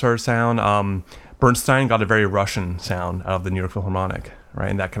that sort of sound. Bernstein got a very Russian sound out of the New York Philharmonic, right?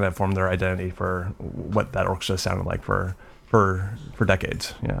 And that kind of formed their identity for what that orchestra sounded like for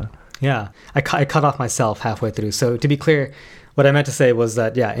decades. Yeah. Yeah, I cut off myself halfway through. So to be clear, what I meant to say was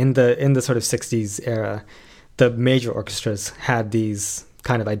that, yeah, in the sort of 60s era, the major orchestras had these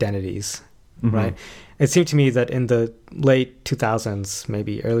kind of identities, right? It seemed to me that in the late 2000s,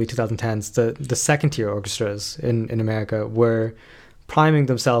 maybe early 2010s, the second tier orchestras in America were priming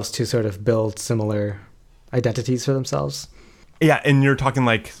themselves to sort of build similar identities for themselves. Yeah, and you're talking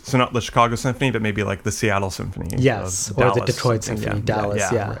like, so not the Chicago Symphony, but maybe like the Seattle Symphony. Yes, or the Detroit Symphony, Dallas,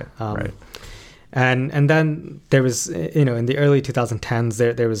 yeah. Right. And then there was, you know, in the early 2010s,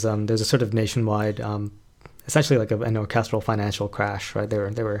 there's a sort of nationwide, essentially like an orchestral financial crash, right? They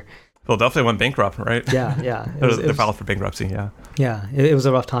were Philadelphia went bankrupt, right? Yeah. They filed for bankruptcy, yeah. Yeah, it was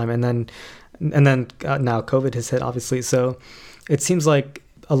a rough time. And then now COVID has hit, obviously. So it seems like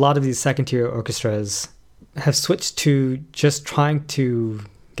a lot of these second tier orchestras have switched to just trying to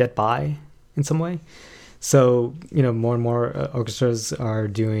get by in some way. So, you know, more and more orchestras are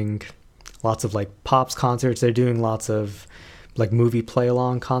doing lots of like pops concerts. They're doing lots of like movie play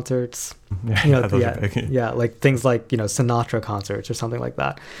along concerts. Yeah, you know, those are big. Yeah, like things like, you know, Sinatra concerts or something like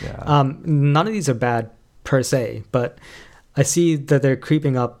that. Yeah. None of these are bad per se, but I see that they're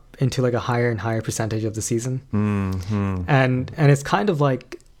creeping up into like a higher and higher percentage of the season. And it's kind of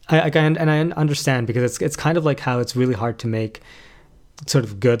like, I understand, because it's kind of like how it's really hard to make sort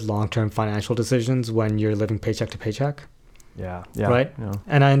of good long-term financial decisions when you're living paycheck to paycheck. Yeah. Right. Yeah.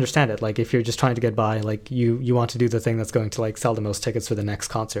 And I understand it. Like if you're just trying to get by, like you want to do the thing that's going to like sell the most tickets for the next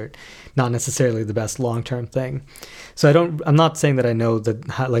concert, not necessarily the best long-term thing. So I'm not saying that I know that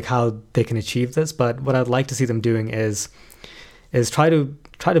how they can achieve this, but what I'd like to see them doing is try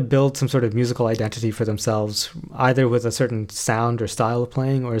to build some sort of musical identity for themselves, either with a certain sound or style of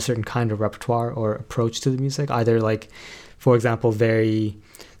playing, or a certain kind of repertoire or approach to the music, either like, for example, very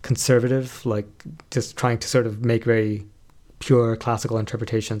conservative, like just trying to sort of make very pure classical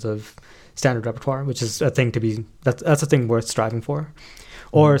interpretations of standard repertoire, which is a thing that's a thing worth striving for,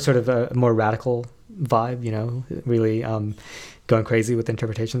 or sort of a more radical vibe, you know, really going crazy with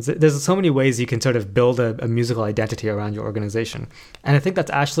interpretations. There's so many ways you can sort of build a musical identity around your organization, and I think that's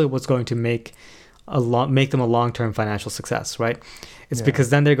actually what's going to make them a long-term financial success, right? It's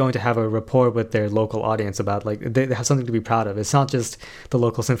because then they're going to have a rapport with their local audience about, like, they have something to be proud of. It's not just the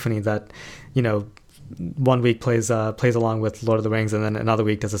local symphony that, you know, one week plays along with Lord of the Rings, and then another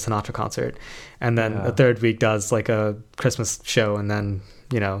week does a Sinatra concert, and then a third week does like a Christmas show, and then,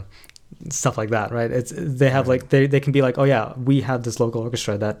 you know, stuff like that, right? They have like they can be like, oh yeah, we have this local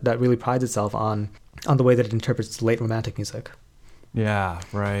orchestra that really prides itself on the way that it interprets late romantic music. Yeah,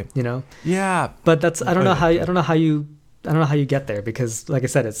 right. You know? Yeah. But that's I don't know how you get there, because like I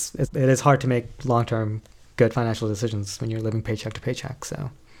said, it is hard to make long-term good financial decisions when you're living paycheck to paycheck.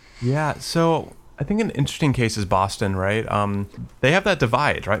 So yeah, so I think an interesting case is Boston, right? They have that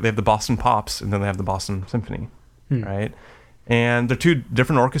divide, right? They have the Boston Pops, and then they have the Boston Symphony, right? And they're two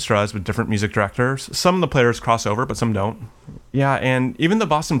different orchestras with different music directors. Some of the players cross over, but some don't. Yeah, and even the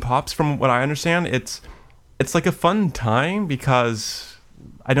Boston Pops, from what I understand, it's like a fun time, because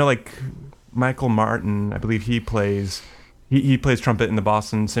I know like Michael Martin, I believe he plays trumpet in the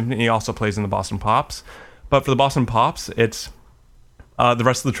Boston Symphony. He also plays in the Boston Pops. But for the Boston Pops, it's the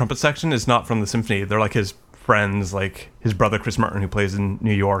rest of the trumpet section is not from the symphony. They're like his friends, like his brother Chris Martin, who plays in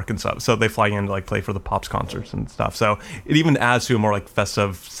New York and stuff. So they fly in to like play for the Pops concerts and stuff. So it even adds to a more like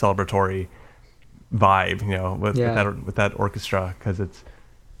festive, celebratory vibe, with that orchestra, because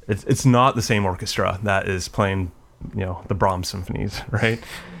it's not the same orchestra that is playing, the Brahms symphonies, right?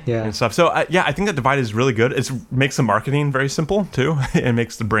 Yeah. And stuff. So I think that divide is really good. It makes the marketing very simple too. It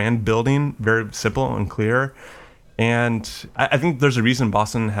makes the brand building very simple and clear. And I think there's a reason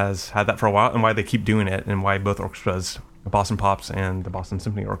Boston has had that for a while, and why they keep doing it, and why both orchestras, the Boston Pops and the Boston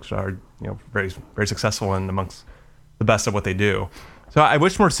Symphony Orchestra, are very, very successful and amongst the best of what they do. So I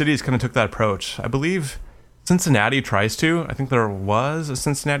wish more cities kind of took that approach. I believe Cincinnati tries to. I think there was a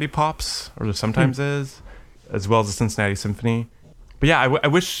Cincinnati Pops, or there sometimes is, as well as a Cincinnati Symphony. But yeah, I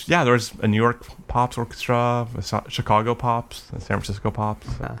wish there was a New York Pops Orchestra, a Chicago Pops, a San Francisco Pops.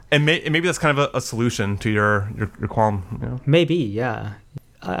 Yeah. And maybe that's kind of a solution to your qualm. Maybe, yeah.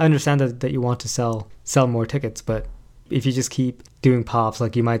 I understand that you want to sell more tickets, but if you just keep doing Pops,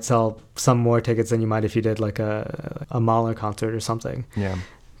 like, you might sell some more tickets than you might if you did like a Mahler concert or something. Yeah.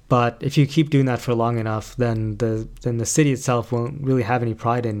 But if you keep doing that for long enough, then the city itself won't really have any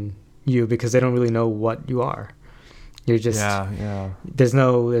pride in you, because they don't really know what you are. You're just there's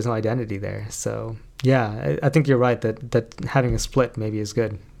no identity there. So yeah, I think you're right that having a split maybe is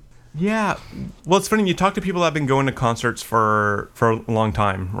good. Yeah. Well, it's funny, you talk to people that have been going to concerts for a long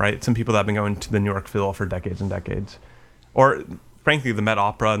time, right? Some people that have been going to the New York Phil for decades and decades, or frankly the Met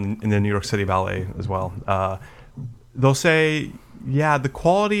Opera and the New York City Ballet as well. They'll say, the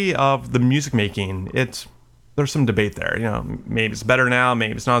quality of the music making, there's some debate there. Maybe it's better now,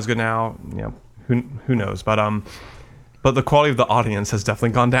 maybe it's not as good now. Who knows? But the quality of the audience has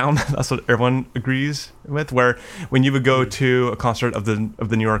definitely gone down. That's what everyone agrees with. Where when you would go to a concert of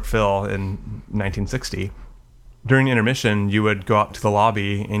the New York Phil in 1960, during intermission, you would go out to the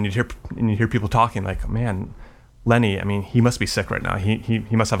lobby and you'd hear people talking like, "Man, Lenny, I mean, he must be sick right now. He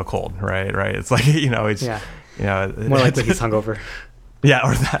must have a cold, right? Right? It's like more likely he's hungover." Yeah,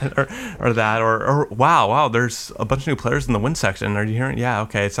 or wow, there's a bunch of new players in the wind section. Are you hearing? Yeah,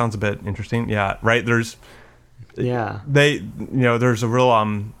 okay, it sounds a bit interesting. Yeah, right. There's a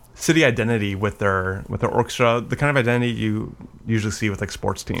real city identity with their orchestra, the kind of identity you usually see with like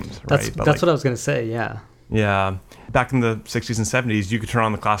sports teams, right? That's what I was gonna say. Yeah. Back in the 60s and 70s, you could turn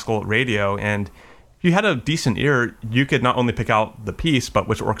on the classical radio, and if you had a decent ear, you could not only pick out the piece, but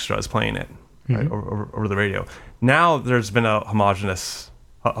which orchestra is playing it, right, over the radio. Now there's been a homogenization,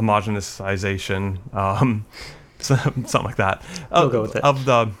 something like that. We'll go with it. Of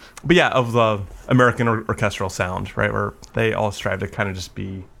the American orchestral sound, right, where they all strive to kind of just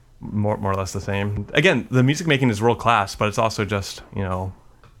be more or less the same. Again, the music making is world class, but it's also just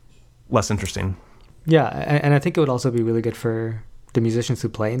less interesting. Yeah, and I think it would also be really good for the musicians who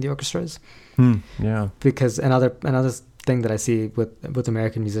play in the orchestras. Yeah. Because another thing that I see with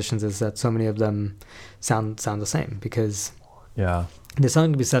American musicians is that so many of them sound the same, because there's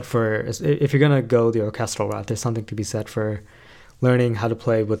something to be said for, if you're going to go the orchestral route, there's something to be said for learning how to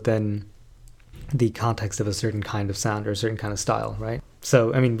play within the context of a certain kind of sound or a certain kind of style, right?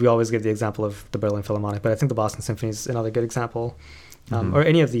 So, I mean, we always give the example of the Berlin Philharmonic, but I think the Boston Symphony is another good example, or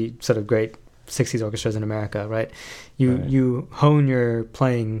any of the sort of great 60s orchestras in America, right? You hone your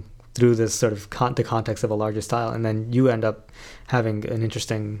playing through this sort of the context of a larger style, and then you end up having an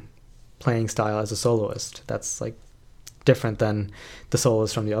interesting playing style as a soloist that's like different than the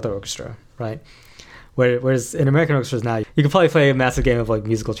soloist from the other orchestra, right? Whereas in American orchestras now, you can probably play a massive game of like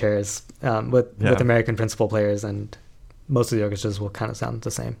musical chairs with American principal players, and most of the orchestras will kind of sound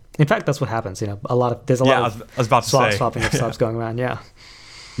the same. In fact, that's what happens. There's a lot of swapping of subs going around.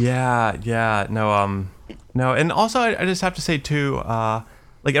 No, and also I just have to say too,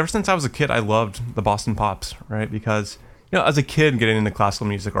 like ever since I was a kid, I loved the Boston Pops, right? Because as a kid getting into classical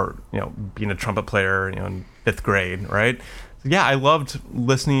music, or being a trumpet player, in 5th grade, right? So, I loved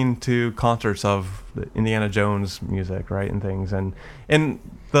listening to concerts of the Indiana Jones music, right, and things, and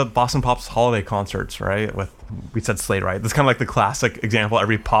the Boston Pops holiday concerts, right? We said Sleigh Ride. That's kind of like the classic example.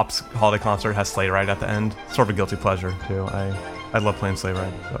 Every Pops holiday concert has Sleigh Ride at the end. Sort of a guilty pleasure too. I love playing Sleigh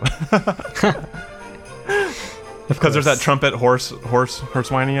Ride. So. Because there's that trumpet horse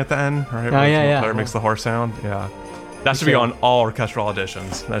whining at the end, right? Oh, yeah. The player makes the horse sound. Yeah. That should be on all orchestral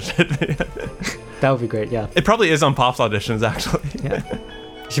auditions. That should be. That would be great, yeah. It probably is on Pops auditions, actually. Yeah.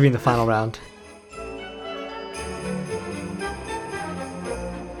 It should be in the final round.